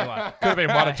 Could have been anyone. Could have been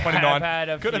one of Have 29. had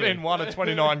a Could have few. been one of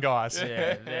 29 guys.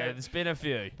 Yeah, there's been a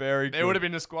few. Very good. There would have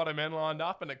been a squad of men lined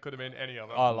up, and it could have been any of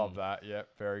them. I love that. Yeah,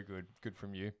 very good. Good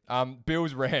from you.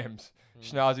 Bills Rams.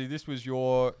 Schnazzy, this was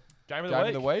your Game game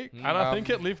of the week. And I think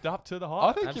it lived up to the I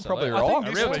hype. think you're probably Absolutely. right. think A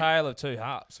this real week- tale of 2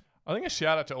 halves. I think a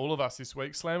shout out to all of us this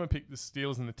week. Slammer picked the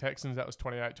Steelers and the Texans. That was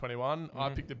 28-21. I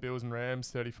picked the Bills and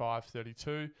Rams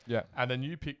 35-32. Yeah. And then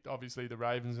you picked, obviously, the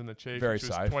Ravens and the Chiefs, Very which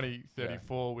was safe.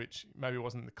 20-34, which maybe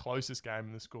wasn't the closest game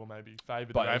in the score, maybe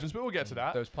favoured But the it was- Ravens, but we'll get to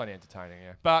that. That was plenty entertaining,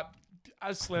 yeah. But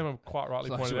as Slammer quite rightly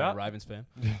It's like pointed you're a out, Ravens fan.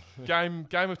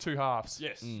 game of 2 halves.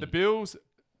 Yes. The Bills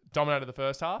dominated the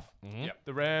first half. Mhm. Yep.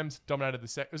 The Rams dominated the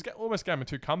second. It was almost game of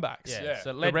 2 comebacks. Yeah. Yeah.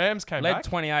 So The led Rams came led back.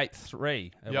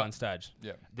 28-3 at Yep. one stage.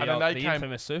 Yeah. The, And then old- they the came-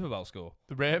 infamous Super Bowl score.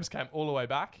 The Rams came all the way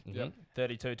back. Yep.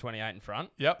 32-28 in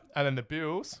front. Yep. And then the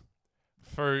Bills,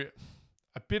 through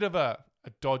a bit of a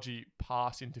dodgy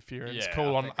pass interference Yeah,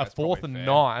 call I on think a that's 4th probably and fair.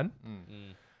 9.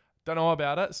 Mm. Don't know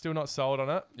about it. Still not sold on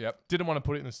it. Yep. Didn't want to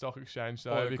put it in the stock exchange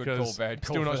though Or a good because call, bad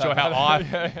call still for not that sure how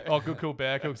matter. I. Oh, good call,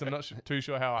 bad call. Because I'm not too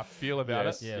sure how I feel about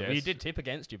Yes. it. Yeah, well, you did tip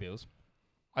against your Bills.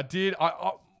 I did.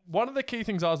 One of the key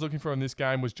things I was looking for in this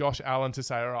game was Josh Allen to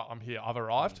say, "All right, I'm here. I've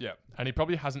arrived." Yep. And he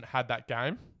probably hasn't had that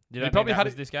game. You He don't probably think that had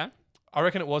was it- this game? I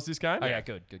reckon it was this game. Oh, yeah,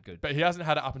 good. But he hasn't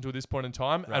had it up until this point in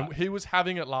time. And Right. he was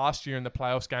having it last year in the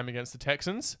playoffs game against the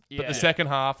Texans. But Yeah. the second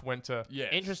half went to Yeah.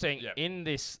 Interesting. Yep. In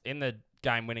the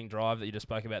game-winning drive that you just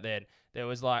spoke about there, there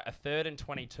was like a 3rd and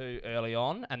 22 early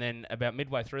on, and then about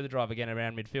midway through the drive again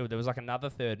around midfield, there was like another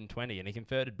 3rd and 20, and he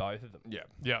converted both of them. Yeah.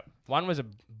 Yeah. One was a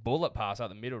bullet pass up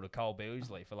the middle to Cole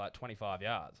Beasley for like 25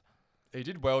 yards. He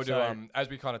did well to, So- as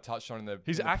we kind of touched on in the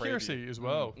His in the accuracy preview. as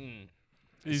well.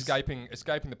 He's-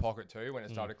 Escaping the pocket too when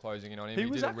it started closing in on him. He He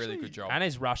was did a really actually- good job. And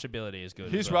his rush ability is good.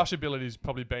 His as well. rush ability has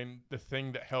probably been the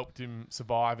thing that helped him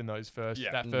survive in those first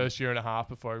first year and a half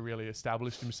before he really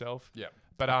established himself. Yeah.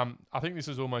 But I think this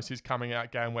is almost his coming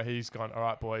out game where he's gone, all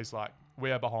right, boys, like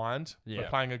we are behind. Yeah. We're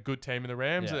playing a good team in the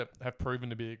Rams Yeah. that have proven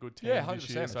to be a good team Yeah, this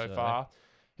year 100%. so Absolutely. far.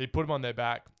 He put them on their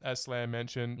back, as Slam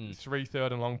mentioned, 3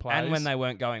 third and long plays. And when they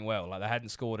weren't going well, like they hadn't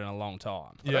scored in a long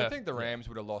time. I don't think the Rams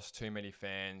would have lost too many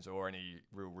fans or any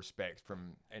real respect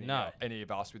from any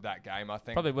of us with that game. I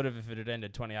think Probably would have if it had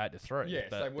ended 28-3. yes,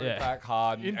 but they would have backed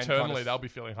hard. and internally kind of, they'll be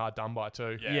feeling hard done by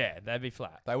too. Yeah, they'd be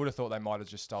flat. they would have thought they might have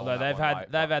just stolen. Although that one late,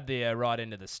 they've but- had the right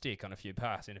end of the stick on a few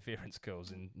pass interference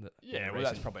calls in well,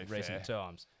 that's probably recent fair.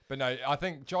 times. But no, I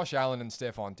think Josh Allen and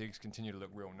Stephon Diggs continue to look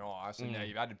real nice. And now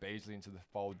you've added Beasley into the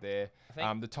fold there.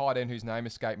 think- The tight end whose name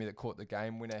escaped me that caught the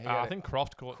game winner. He I had think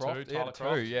Croft caught Croft, two. he had Tyler two,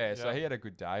 Croft. yeah. So he had a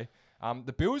good day.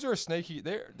 The Bills are a sneaky.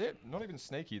 They're not even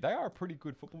sneaky. They are a pretty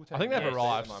good football team. I think they've at the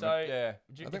arrived. moment. So, yeah,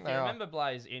 Do you, I think if they you are. remember,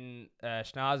 Blaze, in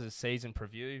Schnarz's season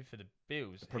preview for the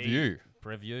Bills. Preview.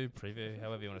 Preview,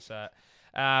 however you want to say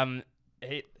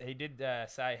it. He did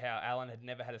say how Allen had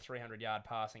never had a 300-yard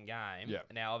passing game. Yeah.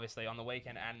 Now, obviously, on the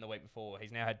weekend and the week before,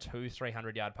 he's now had 2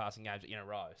 300-yard passing games in a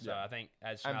row. So Yeah. I think,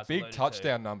 as And Schnaz big alluded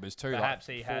touchdown numbers too. to, perhaps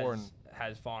like he 4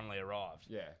 has finally arrived.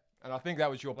 yeah. And I think that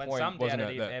was your When point, some wasn't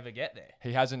doubted it? he'd That ever get there.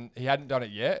 he hadn't done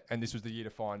it yet, and this was the year to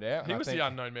find out. He And I was think- the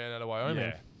unknown man out of Wyoming.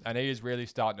 Yeah, and he is really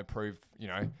starting to prove,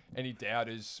 any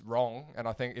doubters wrong. And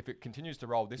I think if it continues to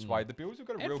roll this way, the Bills have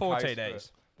got a And real 4 case.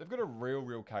 TDs. They've got a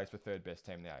real case for third best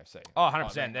team in the AFC. Oh, I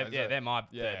 100%. think They're my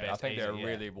yeah, third best. I think they're easy,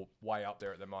 really way up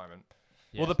there at the moment.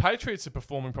 Well, the Patriots are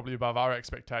performing probably above our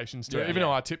expectations too. Yeah. Even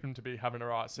though I tipped them to be having a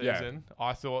right season,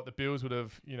 I thought the Bills would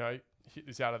have, hit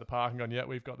this out of the park and gone, yeah,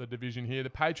 we've got the division here. The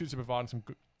Patriots are providing some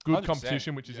good 100%,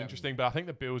 competition, which is interesting. But I think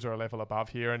the Bills are a level above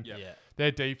here. And Yeah.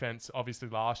 their defense, obviously,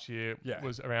 last year Yeah.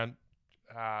 was around,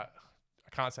 I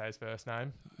can't say his first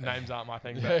name. Names aren't my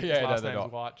thing. Yeah, But yeah, his no, last they're name's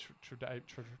not. White.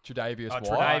 Tre'Davious White.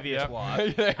 Tre'Davious Yep.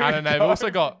 White. There we And then they've go, also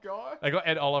got guy. they got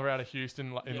Ed Oliver out of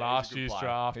Houston in he's a last good year's player.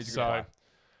 draft. He's a good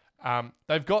So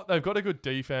they've got a good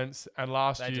defense, and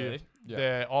last They year do. Yeah.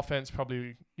 their offense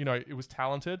probably it was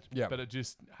talented, Yeah. but it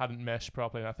just hadn't meshed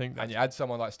properly. And I think And that's you add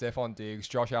someone like Stephon Diggs,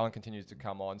 Josh Allen continues to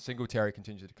come on, Singletary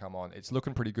continues to come on. It's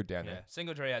looking pretty good down Yeah. there.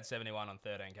 Singletary had 71 on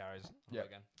 13 carries. Yeah.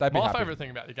 Again. They'd be my happy. favourite thing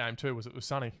about the game too was it was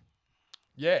sunny.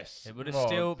 Yes. It would have Oh,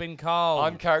 still been cold.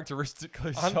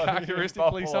 uncharacteristically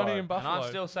Uncharacteristically sunny in And Buffalo. I'm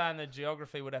still saying the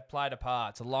geography would have played a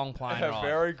part. It's a long plane ride.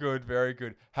 Very good, very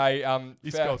good. Hey,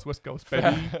 East fair- Coast, West Coast,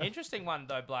 baby. Interesting one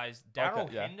though, Blaze.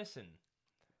 Daryl yeah. Henderson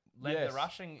led Yes. the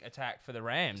rushing attack for the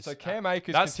Rams. So Cam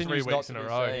Akers That's continues 3 not weeks to in a be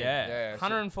row. seen. yeah, so-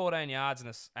 114 yards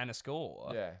and a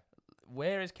score. yeah.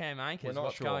 Where is Cam Akers? We're not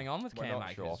What's sure. going on with We're Cam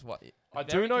not Akers? sure. What? I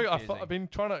very do know. confusing. I've been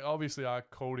trying to. Obviously, I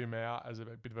called him out as a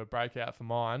bit of a breakout for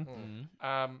mine.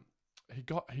 Mm.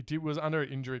 He was under an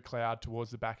injury cloud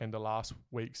towards the back end of last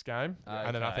week's game,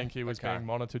 and then I Okay, think he was okay. being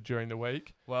monitored during the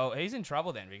week. Well, he's in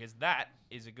trouble then because that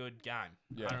is a good game.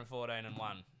 Yeah. 114 and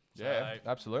 1. So Yeah,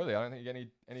 absolutely. I don't think you get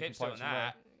any keeps doing complaints from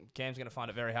that. Cam's going to find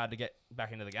it very hard to get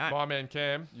back into the game. My man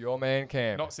Cam, Your man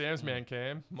Cam. not Sam's man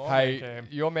Cam. My Hey, man Cam.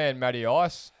 your man Matty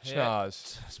Ice, Yeah.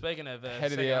 Schnars, Speaking of head of the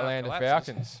second half Atlanta collapses,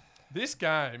 Falcons. This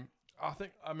game, I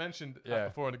think I mentioned Yeah.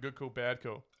 before in a good call, bad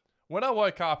call. When I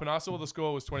woke up and I saw the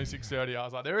score was 26-30, I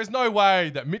was like, there is no way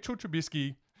that Mitchell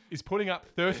Trubisky is putting up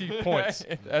 30 points.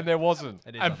 And there wasn't.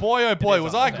 It is And on- boy, oh it boy, is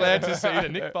was on I the glad to see that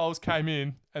Nick Foles came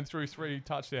in and threw 3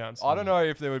 touchdowns. I don't know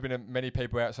if there would have been many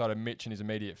people outside of Mitch and his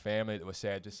immediate family that were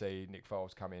sad to see Nick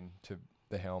Foles come in to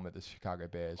the helm at the Chicago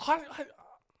Bears.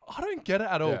 I don't get it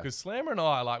at all Yeah. because Slammer and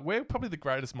I, we're probably the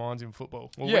greatest minds in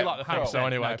football. Well, Yeah, we like to think so 100%,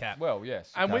 anyway. no cap. Well,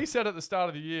 yes. And okay. we said at the start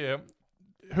of the year,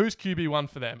 who's QB1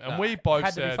 for them? And No, we both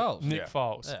had to be said Foles. Nick Yeah.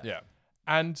 Foles. Yeah. Yeah.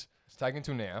 And It's taken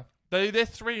till now. they're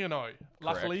 3-0.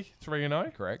 Luckily,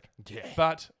 3-0. Correct. Yeah.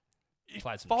 But if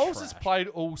Played some Foles has trash. played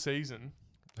all season,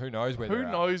 Who knows where who they're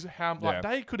at? knows how Yeah.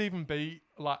 they could even be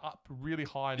up really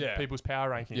high in Yeah. people's power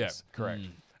rankings. Yeah, correct.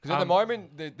 Mm. Because at the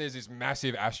moment, there's this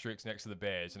massive asterisk next to the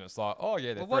Bears, and it's like, oh,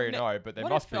 yeah, they're Well, what 3-0, but they what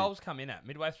must if be. Foles come in at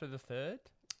midway through the third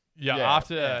Yeah, Yeah,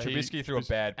 after Trubisky threw a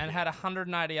bad and had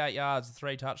 188 yards and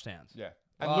 3 touchdowns? Yeah.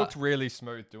 And looked really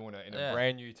smooth doing it in a Yeah.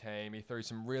 brand new team. He threw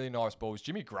some really nice balls.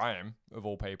 Jimmy Graham, of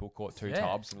all people, caught 2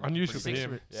 tubs. And looked Unusual for pretty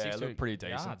him. decent. Yeah, it looked pretty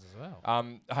decent. Yards as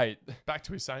well. Hey, Back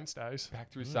to his Saints days. back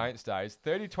to his Saints days.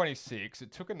 30-26.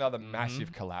 It took another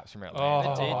massive collapse from Atlanta.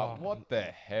 Oh. It did. Like, what the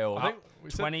hell? I think we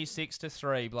said,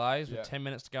 26-3, Blaze, Yeah. with 10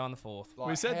 minutes to go in the fourth. Like,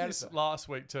 we said how this does that- last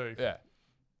week too. Yeah.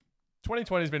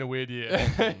 2020 has been a weird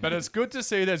year, but it's good to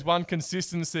see there's one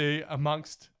consistency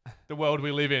amongst the world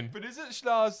we live in. But is it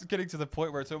Schnars getting to the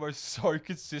point where it's almost so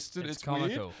consistent? It's It's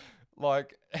comical. weird.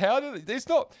 Like, how did it's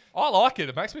not? I like it.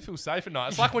 It makes me feel safe at night.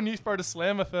 It's like when you throw to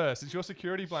Slammer first. It's your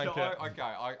security No, blanket. okay,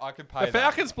 I can pay The that.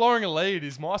 Falcons blowing a lead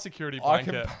is my security I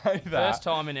blanket. can pay that. First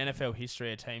time in NFL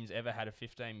history a team's ever had a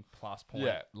 15-plus point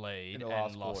Yeah. lead in the and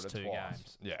last lost quarter 2 twice.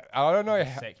 games. Yeah, I don't know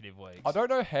how. Consecutive weeks. I don't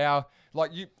know how.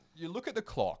 Like you look at the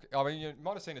clock. I mean, you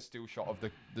might have seen a still shot of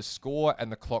the score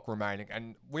and the clock remaining,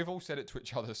 and we've all said it to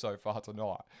each other so far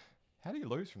tonight. How do you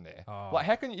lose from there? Oh. Like,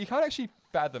 how can you can't actually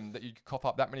fathom that you could cough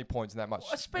up that many points in that much? in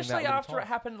that Especially little after it time.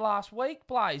 happened last week,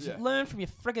 Blaze. Yeah. Learn from your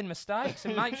friggin' mistakes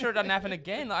and make sure it doesn't happen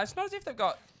again. Like, it's not as if they've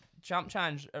got jump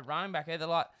change at running back either.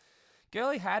 Like,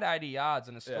 Gurley had 80 yards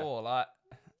and a Yeah. score. Like,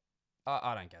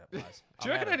 I don't get it, Blaze. Do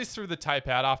you reckon they just threw the tape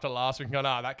out after last week and go,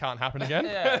 no, that can't happen again?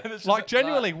 Yeah. It's Like, just-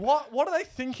 genuinely, what are they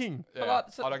thinking? Yeah, Like,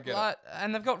 so- I don't get like,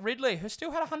 And they've got Ridley, who still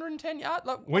had 110 yards.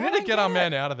 Like, We I need to don't get our it.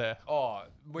 man out of there. it. Oh,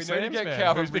 we need to Sam's get man,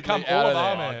 Calvin who's become Ridley all out of of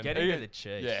our there. man. Get him to the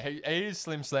Chiefs. Yeah, he is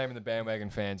slim slamming the bandwagon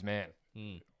fans, man.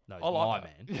 Mm. No, he's I like my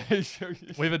that.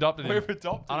 man. We've adopted him. We've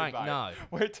adopted I him, don't mate. know.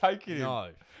 We're taking him. No.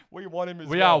 We want him as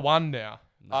We well. are one now.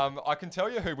 I can tell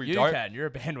you who we You don't. can. You're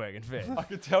a bandwagon fan. I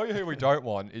can tell you who we don't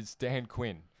want is Dan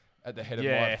Quinn at the head of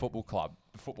my Yeah. football club,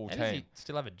 the football How does team. he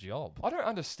still have a job? I don't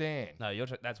understand. No,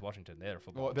 that's Washington. They're a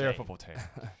football Well, they're a team. football team.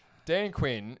 Dan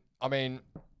Quinn, I mean,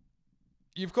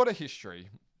 you've got a history,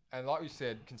 and like we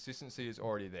said, consistency is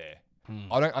already there.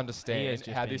 I don't understand just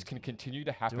how this been can continue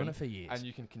to happen, doing it for years. and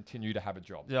you can continue to have a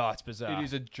job. Oh, it's bizarre. It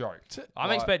is a joke. I'm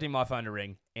Like- expecting my phone to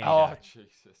ring any Oh day.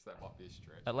 Jesus, that might be a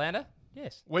stretch. Atlanta?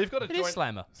 Yes. We've got a It is joint.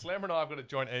 Slammer. Slammer and I have got a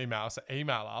joint email, so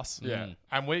email us. Yeah.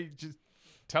 And we just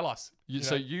tell us.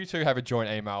 So you two have a joint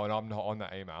email, and I'm not on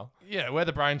that email. Yeah, we're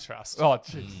the brain trust. Oh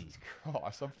Jesus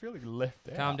Christ, I'm feeling left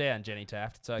out. Calm down, Jenny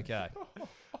Taft. It's okay.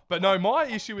 But no, my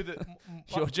issue with it.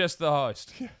 You're just the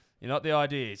host. You're not the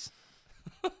ideas.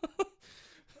 That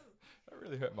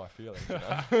really hurt my feelings. You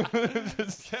know?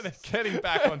 Just getting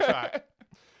back on track.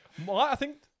 I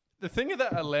think the thing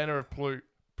that Atlanta have proved.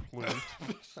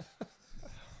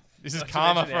 This is Not to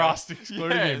karma mention for how- us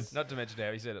excluding him. Not to mention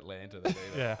how he said Atlanta. Then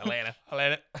either. Yeah.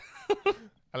 Atlanta.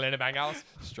 Atlanta Bengals.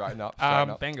 Straighten up. Straighten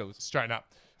up. Bengals. Straighten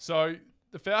up. So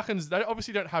the Falcons, they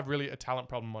obviously don't have really a talent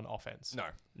problem on offense. No.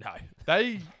 No.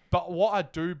 But what I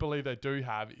do believe they do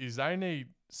have is they need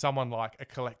someone like a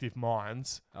collective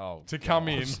minds Oh. to come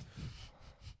God. in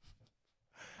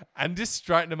and just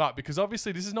straighten them up, because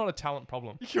obviously this is not a talent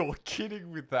problem. You're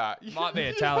kidding with that. Might be a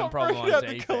You're talent not problem bringing on out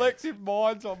the defense. collective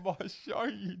minds on my show,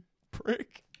 you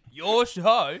prick. Your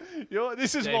show.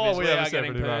 This is why Jeebus, we we have are a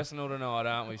getting 70 man. personal tonight,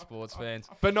 aren't we, sports fans?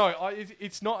 But no,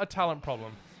 it's not a talent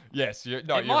problem. Yes, no, it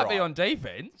you're might be right. on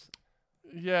defense.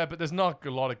 Yeah, but there's not a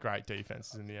lot of great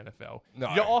defenses in the NFL.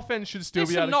 No. Your offense should still There's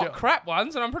be some able to not crap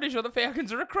ones, and I'm pretty sure the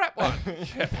Falcons are a crap one.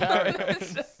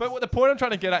 But what the point I'm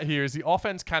trying to get at here is the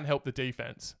offense can help the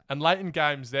defense. And late in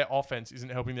games, their offense isn't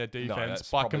helping their defense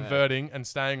that's by probably- converting and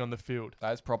staying on the field.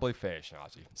 That's probably fair,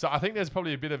 Shnazi. So I think there's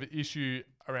probably a bit of an issue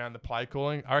around the play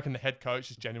calling. I reckon the head coach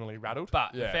is genuinely rattled.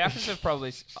 But Yeah. the Falcons have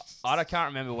probably. I can't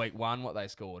remember week 1 what they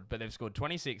scored, but they've scored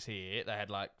 26 here. They had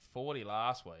like 40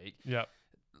 last week. Yeah.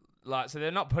 Like, so they're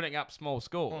not putting up small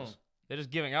scores. They're just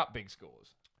giving up big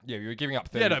scores. Yeah, you're giving up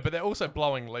 30. Yeah, no, but they're also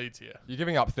blowing leads here. You're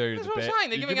giving up 30 That's to the what I'm Bears. saying.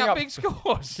 They're giving up big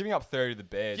scores. Giving up 30 to the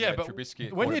Bears. Yeah, you but know, Trubisky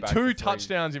at when you're quarterback 2 for 3.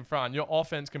 touchdowns in front, your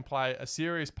offense can play a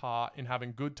serious part in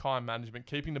having good time management,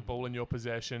 keeping the ball in your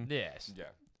possession. Yes. Yeah.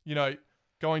 You know,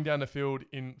 going down the field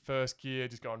in first gear,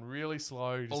 just going really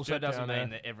slow. Just Also get doesn't down mean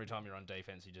there. that every time you're on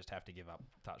defense, you just have to give up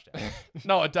touchdowns.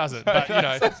 No, it doesn't. But, you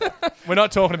know, we're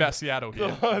not talking about Seattle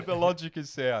here. The logic is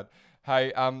sound.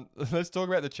 Hey, let's talk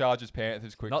about the Chargers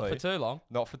Panthers quickly. Not for too long.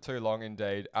 Not for too long,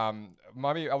 indeed.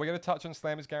 Maybe are we going to touch on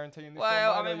Slammer's guarantee in this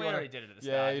Well, one? I mean, You we wanna- already did it at the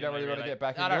Yeah, start. you don't didn't we, really want to get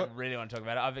back I into don't it. really want to talk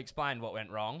about it. I've explained what went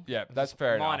wrong. Yeah, that's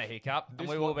fair Minor enough. hiccup, and This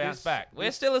we will one- bounce this- back. We're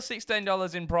this- still at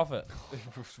 $16 in profit.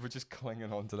 We're just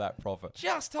clinging on to that profit.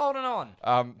 Just holding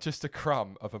on. Just a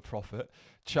crumb of a profit.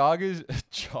 Chargers.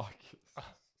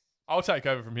 I'll take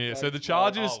over from here. So the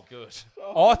Chargers, Oh, good.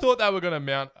 I thought they were going to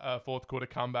mount a fourth quarter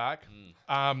comeback,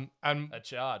 and A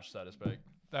charge, so to speak.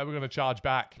 they were going to charge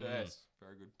back. Yes,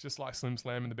 very good. just like Slim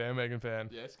Slam and the bandwagon fan.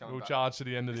 Yes, coming We'll back. charge to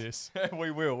the end of this.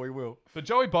 we will. But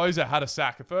Joey Boza had a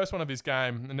sack, the first one of his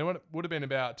game, and there would have been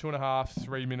about 2.5,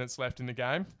 3 minutes left in the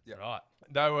game. Yeah. Right.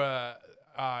 They were,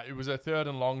 it was a 3rd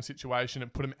and long situation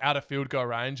and put him out of field goal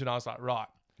range, and I was like, right,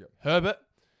 Yep. Herbert,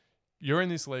 you're in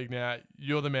this league now.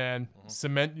 You're the man.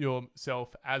 Cement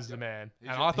yourself as the man. Here's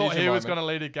And your- I thought here's your he was going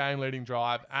moment. to lead a game-leading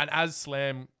drive, and as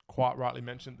Slam quite rightly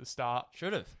mentioned at the start,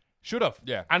 Should have. should have.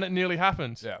 Yeah. And it nearly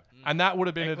happened. Yeah. And that would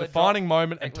have been a Eckler defining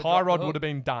moment, and Eckler dropped the Tyrod hook. would have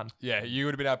been done. Yeah, you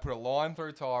would have been able to put a line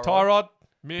through Tyrod. Tyrod,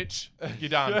 Mitch, you're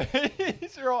done.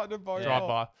 He's right in the boat. Drive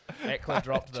by. Eckler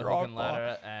dropped the Drive hook and by.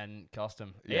 ladder and cost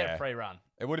him. He had Yeah. a free run.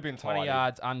 It would have been 20 tidy.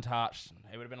 yards untouched.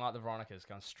 It would have been like the Veronicas,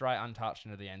 going straight untouched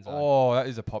into the end zone. Oh, that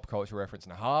is a pop culture reference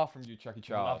and a half from you, Chucky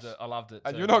I loved Charles. it. I loved it.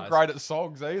 And too, you're not guys. great at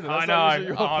songs either. I That's know. not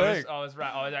usually your I thing.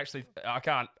 was actually. I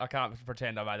can't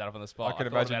pretend I made that up on the spot. I can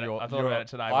thought imagine about it- you're. I thought you're- about it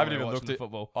today. I when haven't we were even watching looked the at.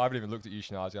 football. I haven't even looked at you,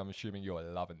 Shinazi. I'm assuming you're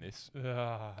loving this.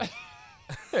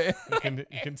 You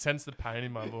can sense the pain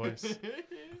in my voice.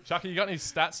 Chucky, you got any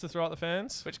stats to throw at the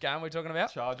fans? Which game are we talking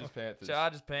about? Chargers, Panthers.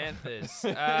 Chargers Panthers.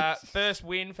 First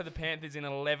win for the Panthers in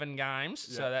 11 games,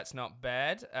 so Yeah. that's not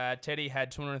bad. Teddy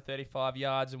had 235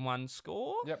 yards and 1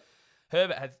 score. Yep.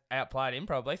 Herbert had outplayed him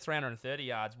probably 330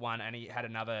 yards, 1, and he had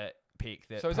another pick.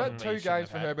 That So is that probably 2 shouldn't games have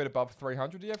for had. Herbert above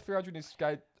 300? Do you have 300 in his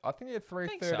skate? I think he had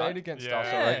think so. 313 against Yeah. us,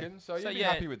 I Yeah. reckon. So you'd So, be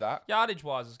yeah. happy with that. Yardage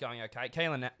wise is going okay.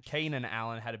 Keenan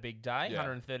Allen had a big day, Yeah.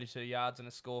 132 yards and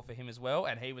a score for him as well,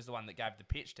 and he was the one that gave the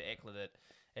pitch to Eckler that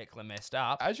Eckler messed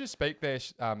up. As you speak there,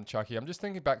 Chucky, I'm just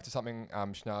thinking back to something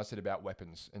Schnarr said about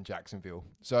weapons in Jacksonville.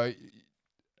 So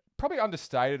probably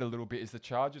understated a little bit is the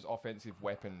Chargers' offensive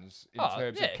weapons in Oh,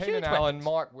 terms yeah, of Keenan huge Allen, weapons.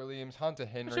 Mike Williams, Hunter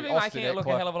Henry, Should be Austin making it look a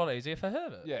Eckler. hell of a lot easier for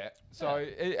Herbert. Yeah. So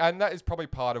and that is probably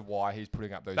part of why he's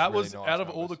putting up those. That really was nice out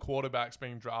of all the numbers. quarterbacks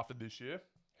being drafted this year.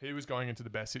 He was going into the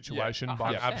best situation Yeah, by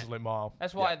an 100%. absolute mile.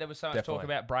 That's why there was so much definitely. talk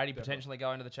about Brady potentially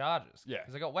going to the Chargers. Yeah.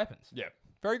 Because they got weapons. Yeah.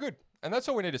 Very good. And that's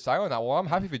all we need to say on that. Well, I'm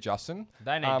happy for Justin.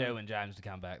 They need Um, Derwin James to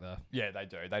come back, though. Yeah, they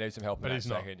do. They need some help But in that he's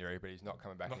not. secondary, but he's not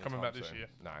coming back. Not anytime coming back this soon. year.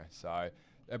 No. So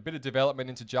a bit of development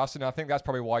into Justin. I think that's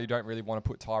probably why you don't really want to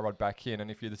put Tyrod back in. And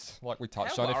if you're like we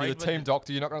touched How on, if you're worried the would team the-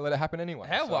 doctor, you're not going to let it happen anyway.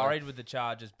 How So, worried would the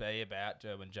Chargers be about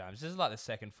Derwin James? This is like the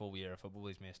second full year of football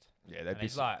he's missed. Yeah, And there'd be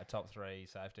he's some, like a top 3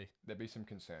 safety. there'd be some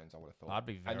concerns. I would have thought. I'd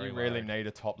be very and you really worried. need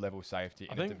a top level safety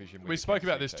I in a think division. we spoke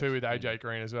about this too with AJ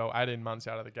Green as well. 18 months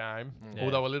out of the game, Yeah.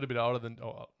 although a little bit older than, a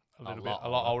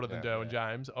lot older than yeah. Derwin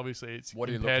James. Obviously, it's What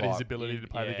do you look impaired his like? ability to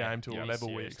play the Yeah, game to you'd a be level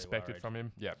we seriously expected worried. from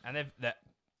him. Yeah. And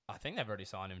I think they've already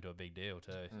signed him to a big deal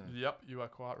too. Yep, you are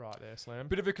quite right there, Slam.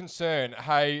 Bit of a concern.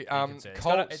 Hey, Big concern.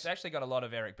 Colts. It's actually got a lot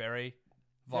of Eric Berry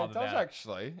yeah, vibe it does about it.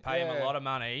 actually. Pay him a Yeah. lot of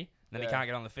money, then Yeah. he can't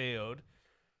get on the field,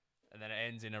 and then it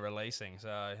ends in a releasing.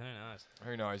 So who knows?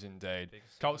 Who knows, indeed. Big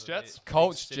Colts, sympathy- Jets? big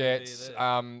Colts sympathy Jets, there.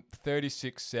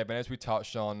 36-7, as we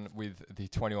touched on with the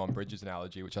 21 Bridges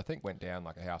analogy, which I think went down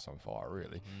like a house on fire,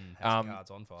 really. House of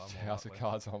Cards on fire. more House of likely.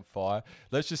 Cards on fire.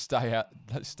 Let's just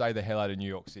stay the hell out of New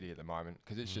York City at the moment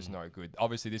because it's just no good.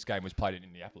 Obviously, this game was played in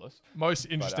Indianapolis. Most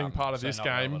interesting part of so this not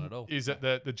relevant game at all. is that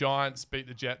the Giants beat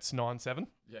the Jets 9-7.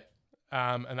 Yeah.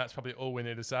 And that's probably all we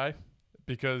need to say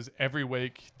because every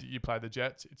week that you play the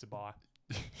Jets, it's a bye.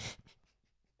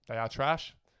 They are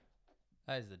trash.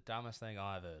 That is the dumbest thing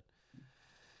I've heard.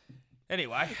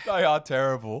 Anyway, They are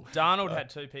terrible. Darnold had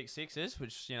 2 pick sixes,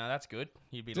 which that's good.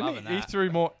 You'd be loving Didn't he that. threw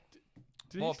more.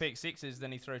 Did More he, pick sixes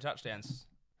than he threw touchdowns.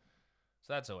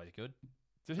 So that's always good.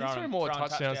 did he Throwing- throw more throwing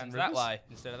touchdowns than that Rivers? way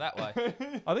instead of that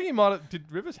way. I think he might have. Did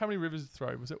Rivers? How many Rivers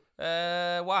throw? Was it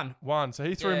 1 one? So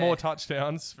he threw Yeah. more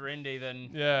touchdowns. for Indy than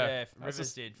Yeah, that's Rivers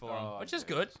just- did for Oh, him, which is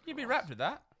good. You'd be wrapped with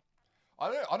that. I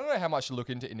don't know how much to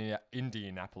look into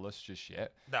Indianapolis just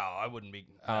yet. No, I wouldn't be.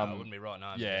 I wouldn't be right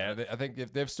now. Yeah, I think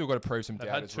they've still got to prove some They've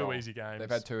doubt had as 2 well. easy games. They've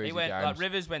had 2 He easy went games.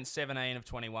 Rivers went 17 of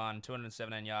 21,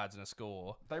 217 yards and a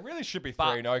score. They really should be 3-0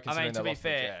 But I considering mean, they to be lost the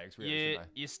fair, Jags. Really, your,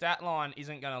 shouldn't your stat line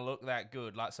isn't going to look that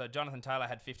good. Like, so Jonathan Taylor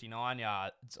had 59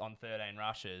 yards on 13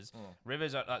 rushes.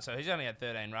 Rivers, so he's only had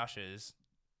 13 rushes.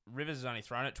 Rivers has only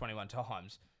thrown it 21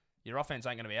 times. Your offense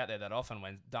ain't going to be out there that often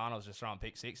when Darnold's just throwing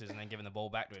pick sixes and then giving the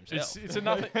ball back to himself. It's a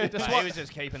nothing. Like, That's he why was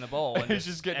just keeping the ball. And He's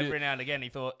just getting every now and again he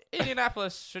thought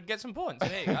Indianapolis should get some points.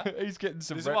 There you go. they? He's getting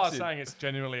some This is why I was reps in. saying it's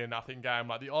genuinely a nothing game.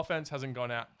 Like the offense hasn't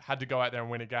had to go out there and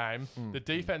win a game. Mm. The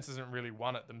defense hasn't really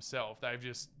won it themselves. They've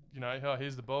just, oh,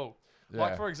 here's the ball. Yeah.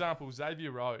 Like for example,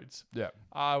 Xavier Rhodes Yeah.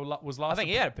 was last. I think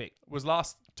he had a pick. was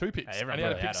last 2 picks, Hey, and everyone he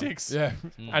had a probably pick had him.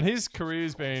 6. Yeah. And his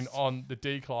career's been on the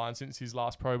decline since his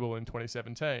last Pro Bowl in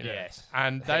 2017. Yes.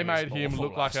 And He they was made him awful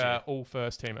look like last year. a all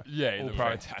first teamer. Yeah, he all looked pro.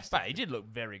 fantastic. But he did look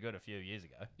very good a few years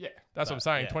ago. Yeah. That's what I'm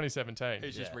saying. yeah. 2017.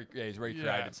 He's just Yeah. he's recreated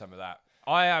Yeah. some of that.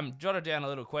 I jotted down a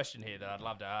little question here that I'd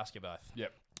love to ask you both.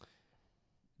 Yep.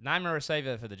 Name a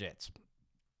receiver for the Jets.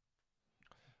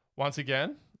 Once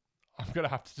again, I'm going to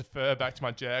have to defer back to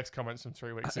my Jags comments from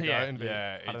 3 weeks ago. Yeah. and be,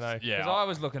 I don't know. Yeah. Because I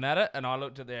was looking at it and I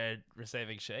looked at their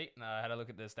receiving sheet and I had a look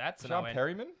at their stats and I Sean went,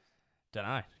 Perryman? don't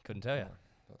know, couldn't tell you.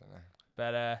 I don't know.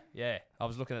 But yeah, I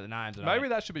was looking at the names. And Maybe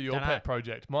that should be your Dunno. pet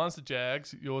project. Mine's the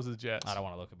Jags, yours is the Jets. I don't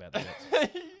want to look about the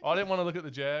Jets. I didn't want to look at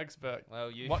the Jags, but Well,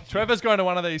 you Trevor's going to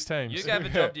one of these teams. you gave a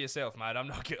job to yourself, mate. I'm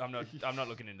not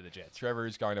looking into the Jets. Trevor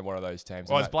is going to one of those teams.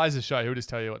 Well, and it's Blazer's show. He'll just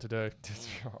tell you what to do. That's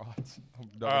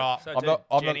right. All right. So,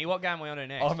 I'm Jenny, what game are we on to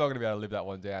next? I'm not going to be able to live that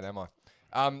one down, am I?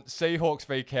 Seahawks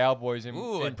v Cowboys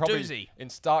Ooh, a in probably doozy. in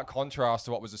stark contrast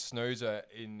to what was a snoozer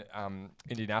in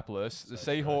Indianapolis. The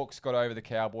Seahawks got over the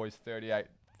Cowboys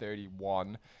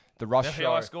 38-31. The rush Very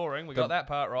show high scoring. We got that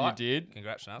part right. You did.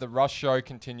 Congrats, Naz. The rush show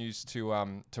continues to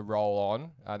roll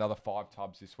on. Another 5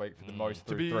 tubs this week for the most To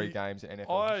through be- 3 games in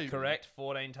NFL. I Correct.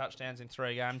 14 touchdowns in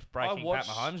 3 games, I breaking Pat watched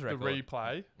Mahomes' the record.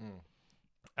 replay,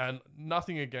 and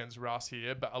nothing against Russ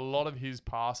here, but a lot of his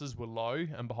passes were low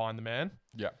and behind the man.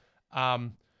 Yeah.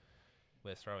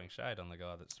 We're throwing shade on the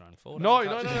guy that's thrown 14 No.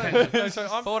 touchdowns. So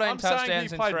I'm 14 saying he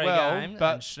touchdowns in played 3 well, games,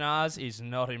 but and Schnaz is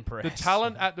not impressed. the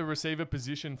talent at the receiver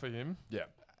position for him Yeah.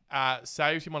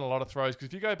 saved him on a lot of throws. Because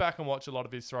if you go back and watch a lot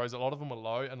of his throws, a lot of them were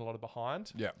low and a lot of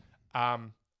behind. Yeah.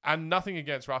 And nothing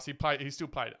against Russ. He still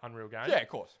played unreal game. Yeah, of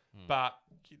course. But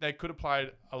they could have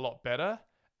played a lot better.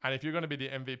 And if you're going to be the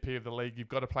MVP of the league, you've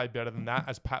got to play better than that,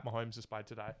 as Pat Mahomes displayed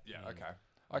today. Yeah. Okay.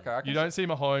 Okay. I can You don't see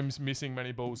Mahomes missing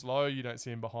many balls low. You don't see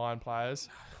him behind players.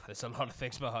 There's a lot of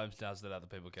things Mahomes does that other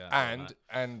people can't. do,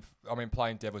 And mate. I mean,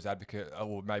 playing devil's advocate,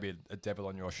 or maybe a devil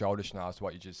on your shoulder, Schnaz, to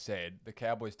what you just said. The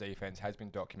Cowboys' defense has been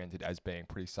documented as being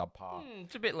pretty subpar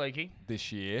It's a bit leaky.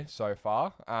 this year so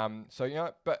far.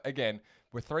 So but again,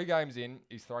 we're 3 games in.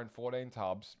 He's thrown 14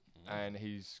 tubs, and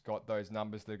he's got those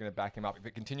numbers that are going to back him up. If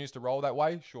it continues to roll that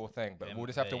way, sure thing. But we'll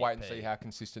just have to wait and see MVP. how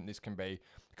consistent this can be,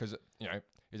 because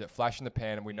is it flash in the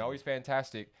pan? And we know he's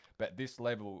fantastic, but this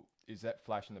level, is that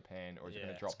flash in the pan, or is it Yeah.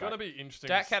 going to drop It's going to back? be interesting.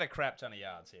 Dak had a crap ton of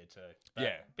yards here too. But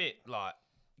Yeah. Bit like,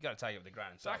 you got to take it with a grain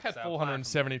of salt. Dak had They were playing from-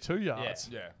 472 yards.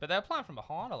 Yeah. But they were playing from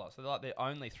behind a lot, so they're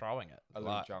only throwing it. A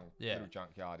little Like, junk, yeah. little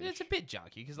junk yardage. It's a bit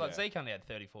junky because like Yeah. Zeke only had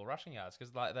 34 rushing yards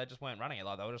because like they just weren't running it.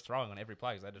 Like they were just throwing on every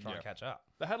play because they had to try and catch up.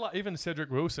 They had even Cedric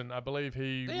Wilson. I believe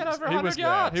he had was- over 100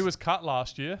 yards. He was cut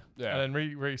last year, Yeah. and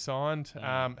then re-signed.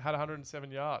 Had 107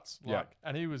 yards. Yeah.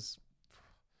 And he was.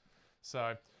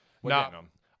 So, We're no, getting 'em.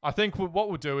 I think what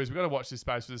we'll do is we've got to watch this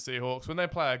space for the Seahawks when they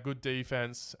play a good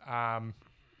defense.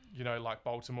 Like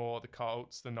Baltimore, the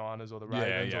Colts, the Niners, or the Yeah,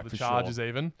 Ravens, yeah, or the for Chargers.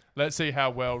 Even let's see how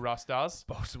well Russ does.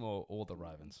 Baltimore or the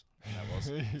Ravens. That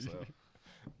was. So.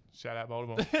 Shout out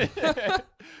Baltimore.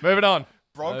 Moving on.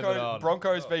 Moving on.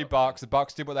 Broncos v Bucks. The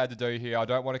Bucks did what they had to do here. I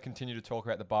don't want to continue to talk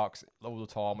about the Bucks all the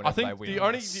time whenever think they win. the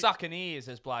only- Sucking ears,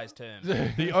 as Blaze terms.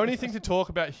 The only thing to talk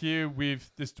about here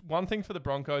with this one thing for the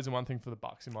Broncos and one thing for the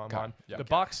Bucks in my mind. Yeah, The okay.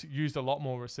 Bucks used a lot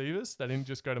more receivers. They didn't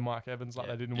just go to Mike Evans like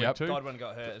Yeah. they did in Yep. week 2. Godwin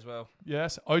got hurt as well.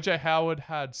 Yes. OJ Howard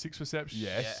had 6 receptions.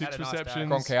 Yes. Yeah, 6 had a nice day. receptions.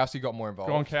 Gronkowski got more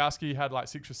involved. Gronkowski had like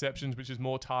 6 receptions, which is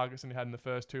more targets than he had in the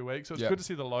first 2 weeks. So it's Yep. good to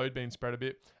see the load being spread a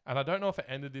bit. And I don't know if it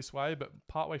ended this way, but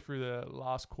partway through the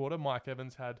last quarter, Mike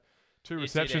Evans had 2 did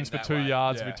receptions end for that 2 way.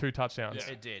 yards Yeah. with 2 touchdowns.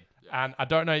 Yeah. It did. And I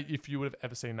don't know if you would have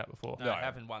ever seen that before. No, No. it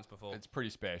happened once before. It's pretty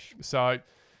special. So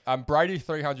Brady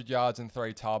 300 yards and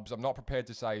 3 tubs. I'm not prepared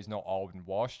to say he's not old and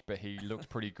washed, but he looked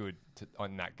pretty good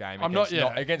on that game. I'm not-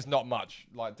 against yeah. against not much.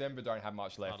 Like Denver don't have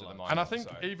much left at the moment. And I think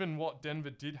so. even what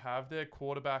Denver did have, their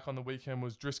quarterback on the weekend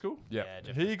was Driscoll. Yeah.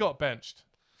 Jeff He got benched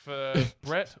for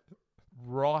Brett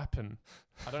Ripon.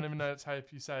 I don't even know that's how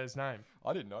you say his name.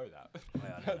 I didn't know that. Yeah,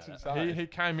 I didn't That's know that. insane. He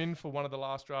came in for one of the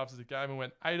last drives of the game and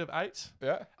went 8 of 8,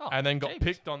 Yeah. Oh, and then got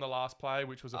jeepers. picked on the last play,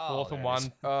 which was a Oh, 4th and there it 1.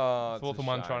 is. Oh, it's Fourth a and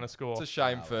 1 shame. trying to score. It's a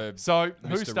shame for. So who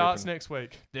Mr. starts Ripon. next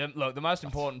week? Look, the most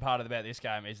important part about this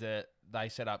game is that they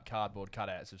set up cardboard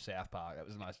cutouts of South Park. That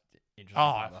was the most interesting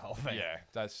part of the whole thing. Yeah,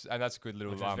 that's a good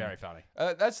little. Which was very funny.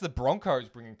 That's the Broncos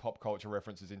bringing pop culture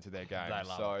references into their game. They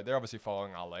love So they're obviously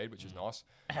following our lead, which is nice.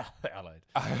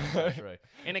 So true.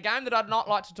 In a game that I'd not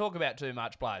like to talk about too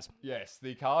much, Blaze. Yes,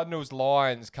 the Cardinals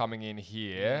Lions coming in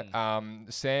here.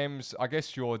 Mm. Sam's, I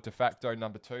guess, your de facto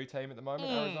number 2 team at the moment.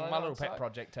 Arizona, My little I'd pet say.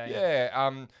 project team.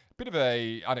 Yeah, bit of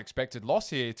a unexpected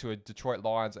loss here to a Detroit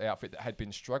Lions outfit that had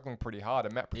been struggling pretty hard,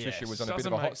 and Matt Patricia Yes. was on a bit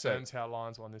Doesn't of a make hot seat. sense how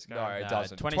Lions won this game. No, it No,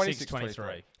 doesn't.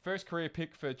 26-23. First career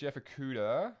pick for Jeff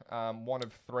Okudah, 1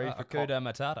 of 3 for Akuda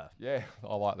Matata. Yeah,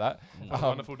 I like that. What a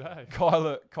wonderful day.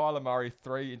 Kyler Murray,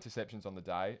 3 interceptions on the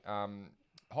day.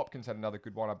 Hopkins had another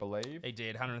good one, I believe. He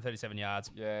did 137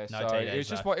 yards. Yeah, No so TDs it's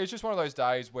just though. it's just one of those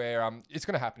days where it's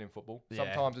going to happen in football. Yeah.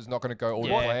 Sometimes it's not going to go all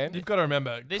Yeah. the plan. You've got to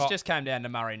remember, This just came down to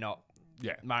Murray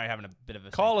Yeah. Murray having a bit of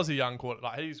a. Kyle is a young quarter.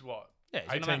 Like he's what? Yeah, he's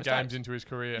gonna 18 make games mistakes. into his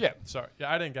career. Yeah. Sorry.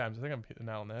 Yeah, 18 games. I think I'm hitting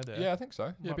the nail on the head there. Yeah, I think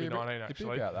so. Yeah, Might be 19 it'd be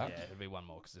actually. about that. Yeah, it'll be one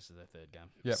more because this is their third game.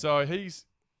 Yep. So he's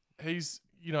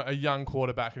a young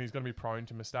quarterback and he's going to be prone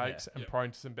to mistakes Yeah. and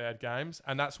prone to some bad games.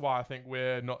 And that's why I think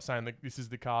we're not saying that this is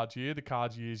the Cards year. The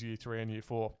Cards year is year 3 and year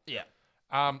 4. Yeah.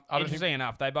 I don't think Interesting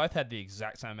enough, they both had the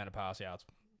exact same amount of pass yards.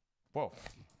 Well,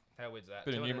 How weird's that?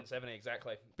 Bit of 270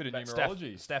 exactly. bit of But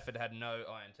numerology. Stafford had no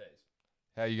INTs.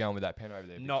 How are you going with that pen over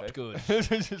there? Big Not Chief? good.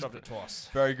 Just Dropped it twice.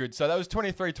 Very good. So that was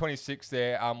 23-26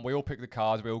 there. We all picked the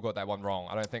Cards. We all got that one wrong.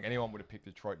 I don't think anyone would have picked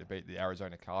Detroit to beat the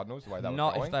Arizona Cardinals the way they were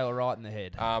Not going. if they were right in the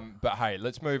head. But hey,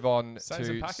 let's move on Saints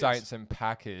to and Packers. Saints and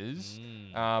Packers.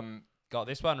 Got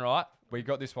this one right. We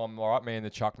got this one right, me and the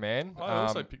Chuck man. I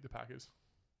also picked the Packers.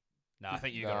 No, I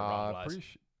think you got it wrong, Blaze. pretty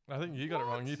I think you got it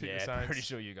wrong. You picked the Yeah, Saints. pretty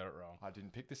sure you got it wrong. I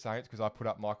didn't pick the Saints because I put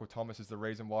up Michael Thomas as the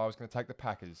reason why I was going to take the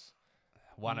Packers.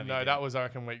 One of you. No, didn't. that was I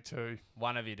reckon week 2.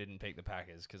 One of you didn't pick the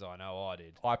Packers because I know I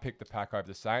did. I picked the Pack over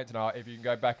the Saints, and if you can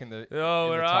go back in the Oh, in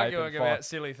we're the tape arguing and about find-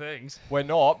 silly things. we're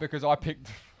not because I picked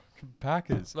the fucking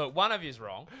Packers, Look, one of you's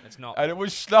wrong. It's not. and it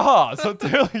was stars. I'm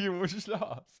telling you, it was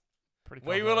stars. Pretty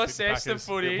We confident will I picked assess the Packers.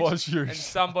 footage, It was you. and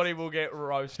somebody will get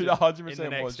roasted It 100% in the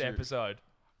next was you. episode.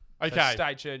 So Okay.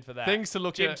 stay tuned for that. Things to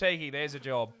look Jim at. Tiki, there's a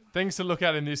job. Things to look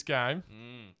at in this game.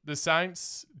 The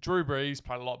Saints, Drew Brees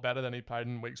played a lot better than he played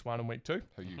in weeks 1 and week 2,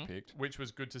 Who you picked? which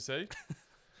was good to see.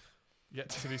 Yet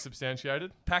to be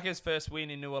substantiated. Packers' first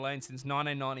win in New Orleans since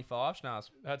 1995.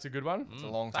 Schnars. That's a good one. It's a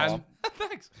long And time.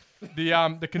 Thanks. the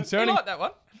You concerning like that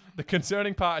one? the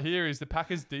concerning part here is the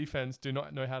Packers defense do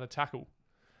not know how to tackle.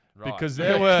 Right. Because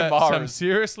Yeah, there were some Kamara's-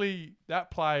 seriously that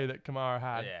play that Kamara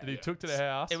had Yeah, that he yeah. took to the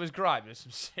house. It was great, but it was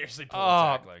some seriously poor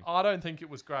Oh, tackling. I don't think it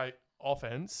was great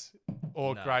offense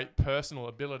or No. great personal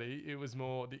ability. It was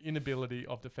more the inability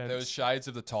of defense. There was shades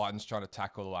of the Titans trying to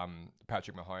tackle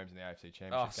Patrick Mahomes in the AFC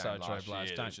Championship Oh, game so true, last Blaze.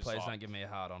 year. Don't, It's just please like- don't give me a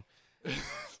hard on.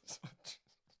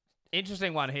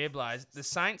 Interesting one here, Blaze. The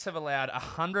Saints have allowed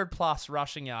 100-plus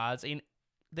rushing yards in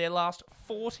their last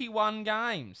 41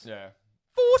 games. Yeah.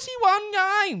 41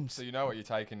 games! So you know what you're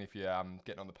taking if you're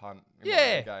getting on the punt in Yeah.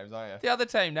 one of the games, aren't you? The other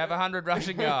team to have 100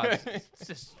 rushing yards.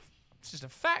 It's just a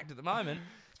fact at the moment.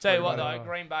 Tell you what, though,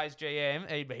 Green Bay's GM,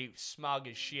 he'd be smug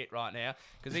as shit right now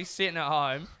because he's sitting at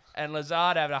home and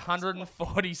Lazard had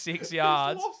 146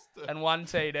 yards and 1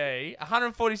 TD.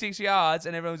 146 yards,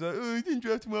 and everyone's like, oh, he didn't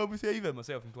draft him wide receiver,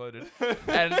 myself included.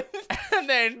 and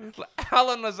then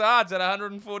Alan Lazard's at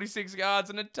 146 yards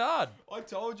and a tud. I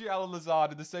told you Alan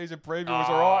Lazard in the season preview was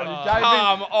Oh, alright, and you gave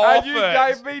come me off and you it.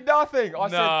 gave me nothing.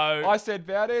 No. I said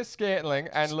Valdez, Scantling,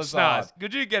 and Lazard.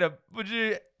 Snaz, would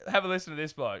you have a listen to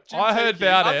this bloke? I heard Tiki.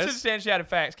 Valdez. Unsubstantiated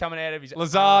facts coming out of his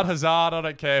Lazard, Hazard, I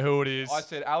don't care who it is. I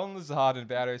said Alan Lazard and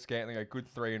Valdez, Scantling are good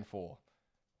 3 and 4.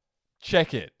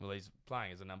 Check it. Well, he's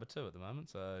playing as a number 2 at the moment,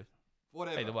 so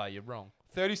Whatever. either way, you're wrong.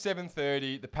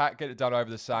 37-30, the Pack get it done over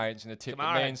the Saints, and the tip that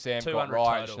Kamara me had and Sam got 200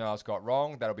 right, total. Chanel's got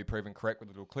wrong. That'll be proven correct with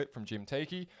a little clip from Jim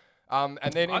Tiki. And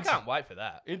then I can't wait for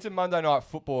that. into Monday Night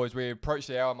Football as we approach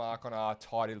the hour mark on our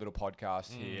tidy little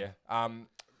podcast here.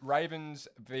 Ravens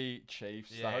v Chiefs.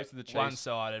 The host of the Chiefs.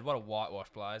 One-sided. What a whitewash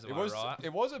Blaze, am I right?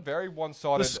 It was a very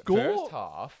one-sided The score- first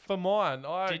half. For mine,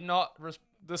 Did not...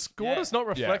 the score Yeah. does not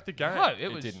reflect the game. No,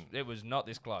 It didn't. It was not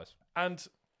this close. And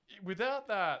without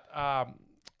that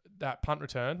that punt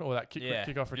return or that Yeah.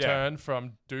 kickoff Yeah. return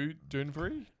from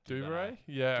Duvernay,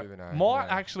 yeah, Duvernay, might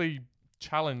yeah. actually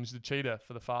challenge the cheetah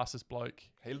for the fastest bloke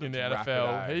He in looked the rapid,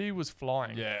 NFL. eh? He was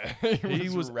flying. Yeah. He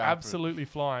was rapid. absolutely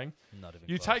flying. Not even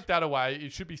You close. take that away,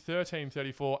 it should be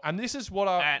 13-34. And this is what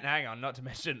I... And hang on, not to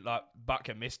mention, like,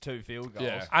 Butker missed 2 field goals.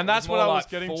 Yeah. And It that's more what I was like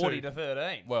getting to. 40 to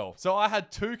 13. Well, So I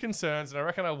had 2 concerns, and I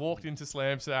reckon I walked into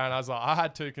Slams today, and I was like, I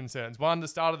had 2 concerns. One, the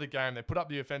start of the game, they put up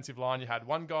the offensive line. You had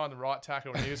one guy on the right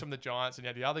tackle, and he was from the Giants, and you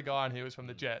had the other guy, and he was from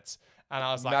the Jets. And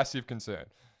I was like, massive concern.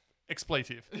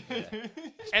 expletive.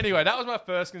 Anyway, that was my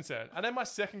first concern. And then my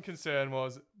second concern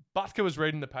was Butker was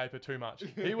reading the paper too much.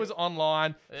 He was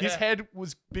online. His Yeah. head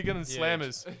was bigger than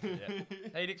Slammer's. Yeah.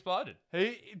 He'd exploded.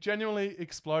 He genuinely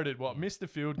exploded. What? Missed the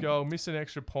field goal, missed an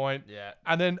extra point. Yeah.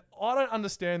 And then I don't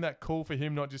understand that call for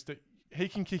him, not just that he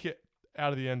can kick it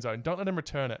out of the end zone. Don't let them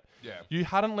return it. Yeah. You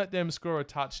hadn't let them score a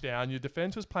touchdown. Your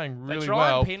defense was playing They really try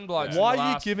well. and pin blokes. Why in the are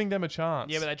you last- giving them a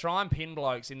chance? Yeah, but they try and pin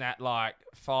blokes in that like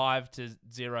 5 to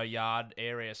 0 yard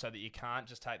area so that you can't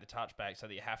just take the touchback, so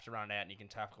that you have to run out and you can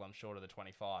tackle them short of the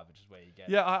 25, which is where you get.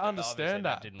 Yeah, I But understand obviously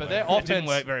that. didn't But work. their It offense didn't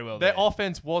work very well. Their there.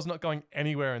 offense was not going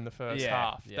anywhere in the first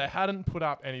half. yeah. They hadn't put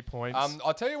up any points.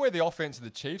 I'll tell you where the offense of the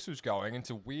Chiefs was going,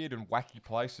 into weird and wacky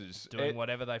places. doing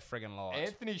whatever they friggin' liked.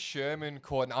 Anthony Sherman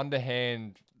caught an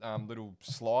underhand little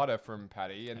slider from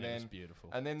Paddy, and And it was then beautiful.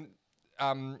 and then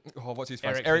what's his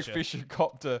face? Eric Eric Fisher. Fisher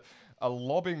copped a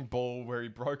lobbing ball where he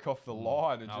broke off the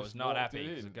line and I just was not walked happy it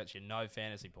because in. it got you no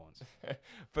fantasy points.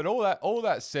 But all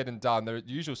that said and done, the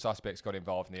usual suspects got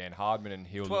involved in the end. Hardman and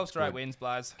Hill. 12 looked straight good. wins,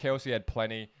 Blaze. Kelsey had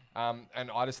plenty.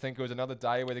 And I just think it was another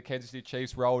day where the Kansas City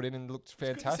Chiefs rolled in and looked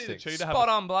Good to see the fantastic. Cheetah have Spot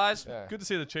on, Blaze. Yeah. Good to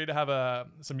see the Cheetah have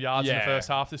some yards in the Yeah. first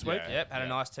half this week. Yeah. Yep, had a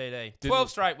nice TD. Didn't- 12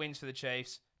 straight wins for the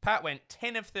Chiefs. Pat went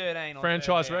 10 of 13 on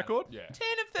Franchise third down. record. Yeah. 10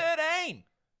 of 13.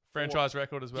 Franchise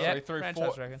record as well. Yeah. So he threw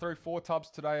franchise record. threw 4 tubs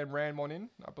today and ran one in,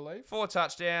 I believe. 4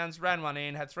 touchdowns, ran one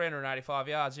in, had 385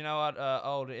 yards. You know what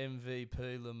old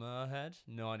MVP Lamar had?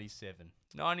 97.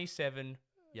 97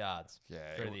 yards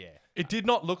Yeah. through the air. It did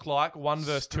not look like 1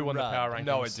 versus 2 on the Scrub. power rankings.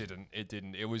 No, it didn't. It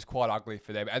didn't. It was quite ugly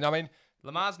for them. And I mean,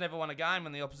 Lamar's never won a game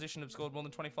when the opposition have scored more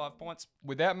than 25 points.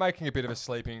 without making a bit of a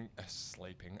sweeping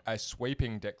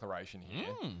declaration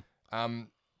here,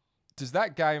 does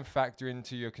that game factor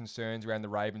into your concerns around the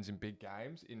Ravens in big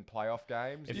games, in playoff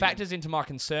games? It factors into my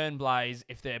concern, Blaze,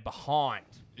 if they're behind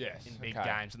Yes. in big okay.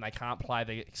 games and they can't play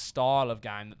the style of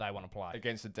game that they want to play.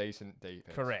 against a decent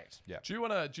defense. Correct. Yeah.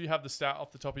 Do you have the stat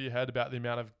off the top of your head about the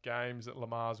amount of games that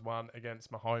Lamar's won against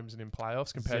Mahomes and in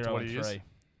playoffs compared to 0 what and he is? 3.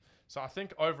 So I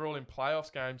think overall in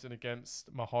playoffs games and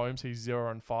against Mahomes, he's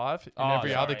 0-5. In Oh, every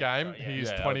sorry, other game, sorry, yeah. he's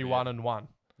Yeah, 21-1.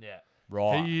 Yeah.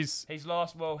 Right. He's He's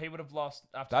lost. Well, he would have lost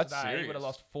after That's today. He would serious. have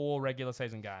lost 4 regular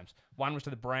season games. 1 was to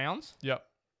the Browns, yep.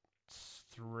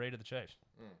 3 to the Chiefs.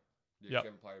 You Yep.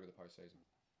 haven't played with the postseason.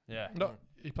 Yeah. No,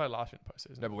 he played last year in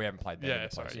postseason. No, but we haven't played them Yeah, in the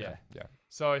sorry, postseason. yeah.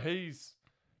 So he's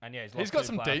And yeah, he's got 2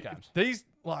 some playoff deep. games. These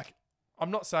like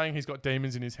I'm not saying he's got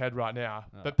demons in his head right now,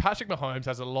 No. but Patrick Mahomes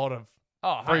has a lot of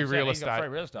Oh, free 100%, real he's got estate. free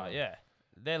real estate. Yeah,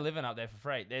 they're living up there for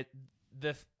free.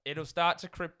 It'll start to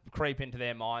creep into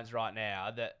their minds right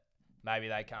now that maybe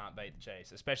they can't beat the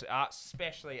Chiefs,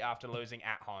 especially after losing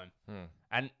at home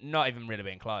and not even really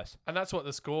being close. and that's what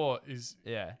the score is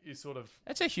Yeah, sort of.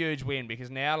 that's a huge win because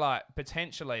now, like,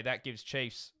 potentially that gives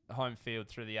Chiefs home field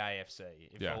through the AFC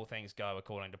if Yeah. all things go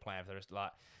according to plan for the rest.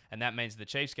 Like, and that means the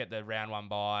Chiefs get the round 1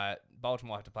 bye.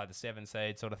 Baltimore have to play the 7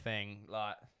 seed sort of thing.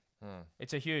 Like,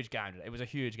 it's a huge game today. It was a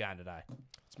huge game today.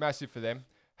 It's massive for them.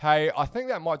 Hey, I think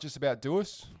that might just about do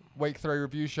us. Week 3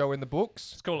 review show in the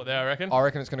books. Let's call it there, I reckon. I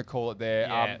reckon it's going to call it there.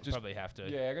 Yeah, Just probably have to.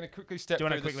 yeah, I'm going to quickly step. Do you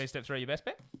want to through quickly step through your best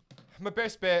bet? My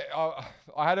best bet. I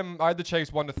had the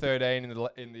Chiefs 1-13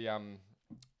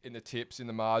 in the tips in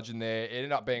the margin there. It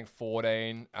ended up being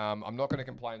 14. I'm not going to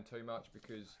complain too much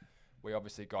because we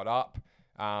obviously got up.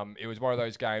 It was one of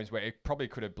those games where it probably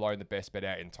could have blown the best bet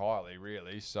out entirely,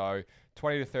 really. So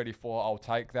 20-34, I'll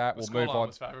take that. The We'll move scoreline on.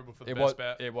 was favourable for the It best was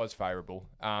bet. it was favourable,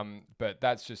 but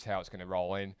that's just how it's going to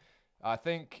roll in. I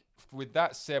think with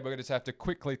that said, we're going to just have to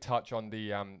quickly touch on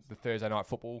the Thursday night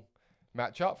football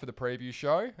matchup for the preview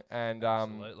show, and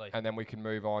Absolutely. and then we can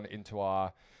move on into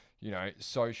our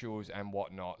socials and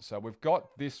whatnot. So we've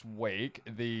got this week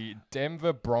the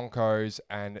Denver Broncos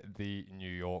and the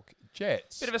New York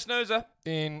Jets. Bit of a snoozer.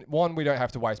 In one, we don't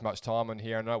have to waste much time on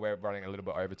here. I know we're running a little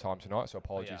bit over time tonight, so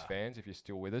apologies, are. fans, if you're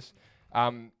still with us.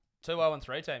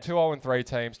 2-0-3 teams. 2-0-3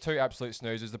 teams, 2 absolute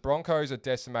snoozers. The Broncos are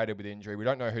decimated with injury. We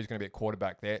don't know who's going to be at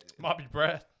quarterback there. Might be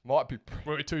Brett. Might be.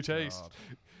 With 2 T's.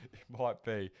 Might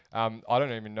be. I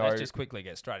don't even know. Let's just quickly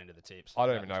get straight into the tips. I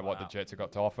don't even know what the Jets have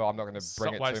got to offer. I'm not going to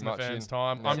bring Stop it too wasting the much in. fans'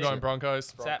 time. No, I'm it's going it.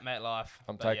 Broncos. It's at MetLife.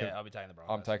 I'm but taking- yeah, I'll be taking the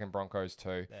Broncos. I'm taking Broncos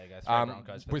too. There you go. 3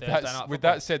 Broncos for With Thursday night that, with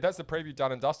football. that said, that's the preview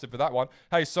done and dusted for that one.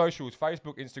 Hey, socials: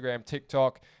 Facebook, Instagram,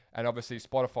 TikTok, and obviously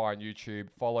Spotify and YouTube.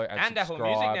 Follow and And Apple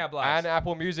subscribe. Music now, Blaze. And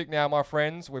Apple Music now, my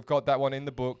friends. We've got that one in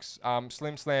the books.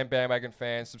 Slim Slam Bandwagon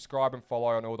fans, subscribe and follow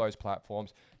on all those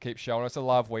platforms. Keep showing us the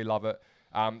love. We love it.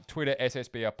 Twitter,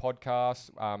 SSBR Podcast,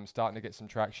 starting to get some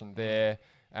traction there.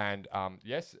 And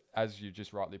yes, as you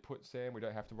just rightly put, Sam, we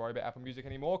don't have to worry about Apple Music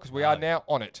anymore because we are now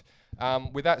on it.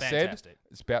 With that Fantastic. said,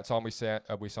 it's about time we sign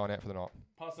out for the night.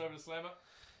 Pass over to Slammer.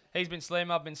 He's been Slim.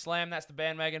 I've been Slam. That's the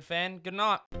Bandwagon fan. Good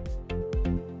night.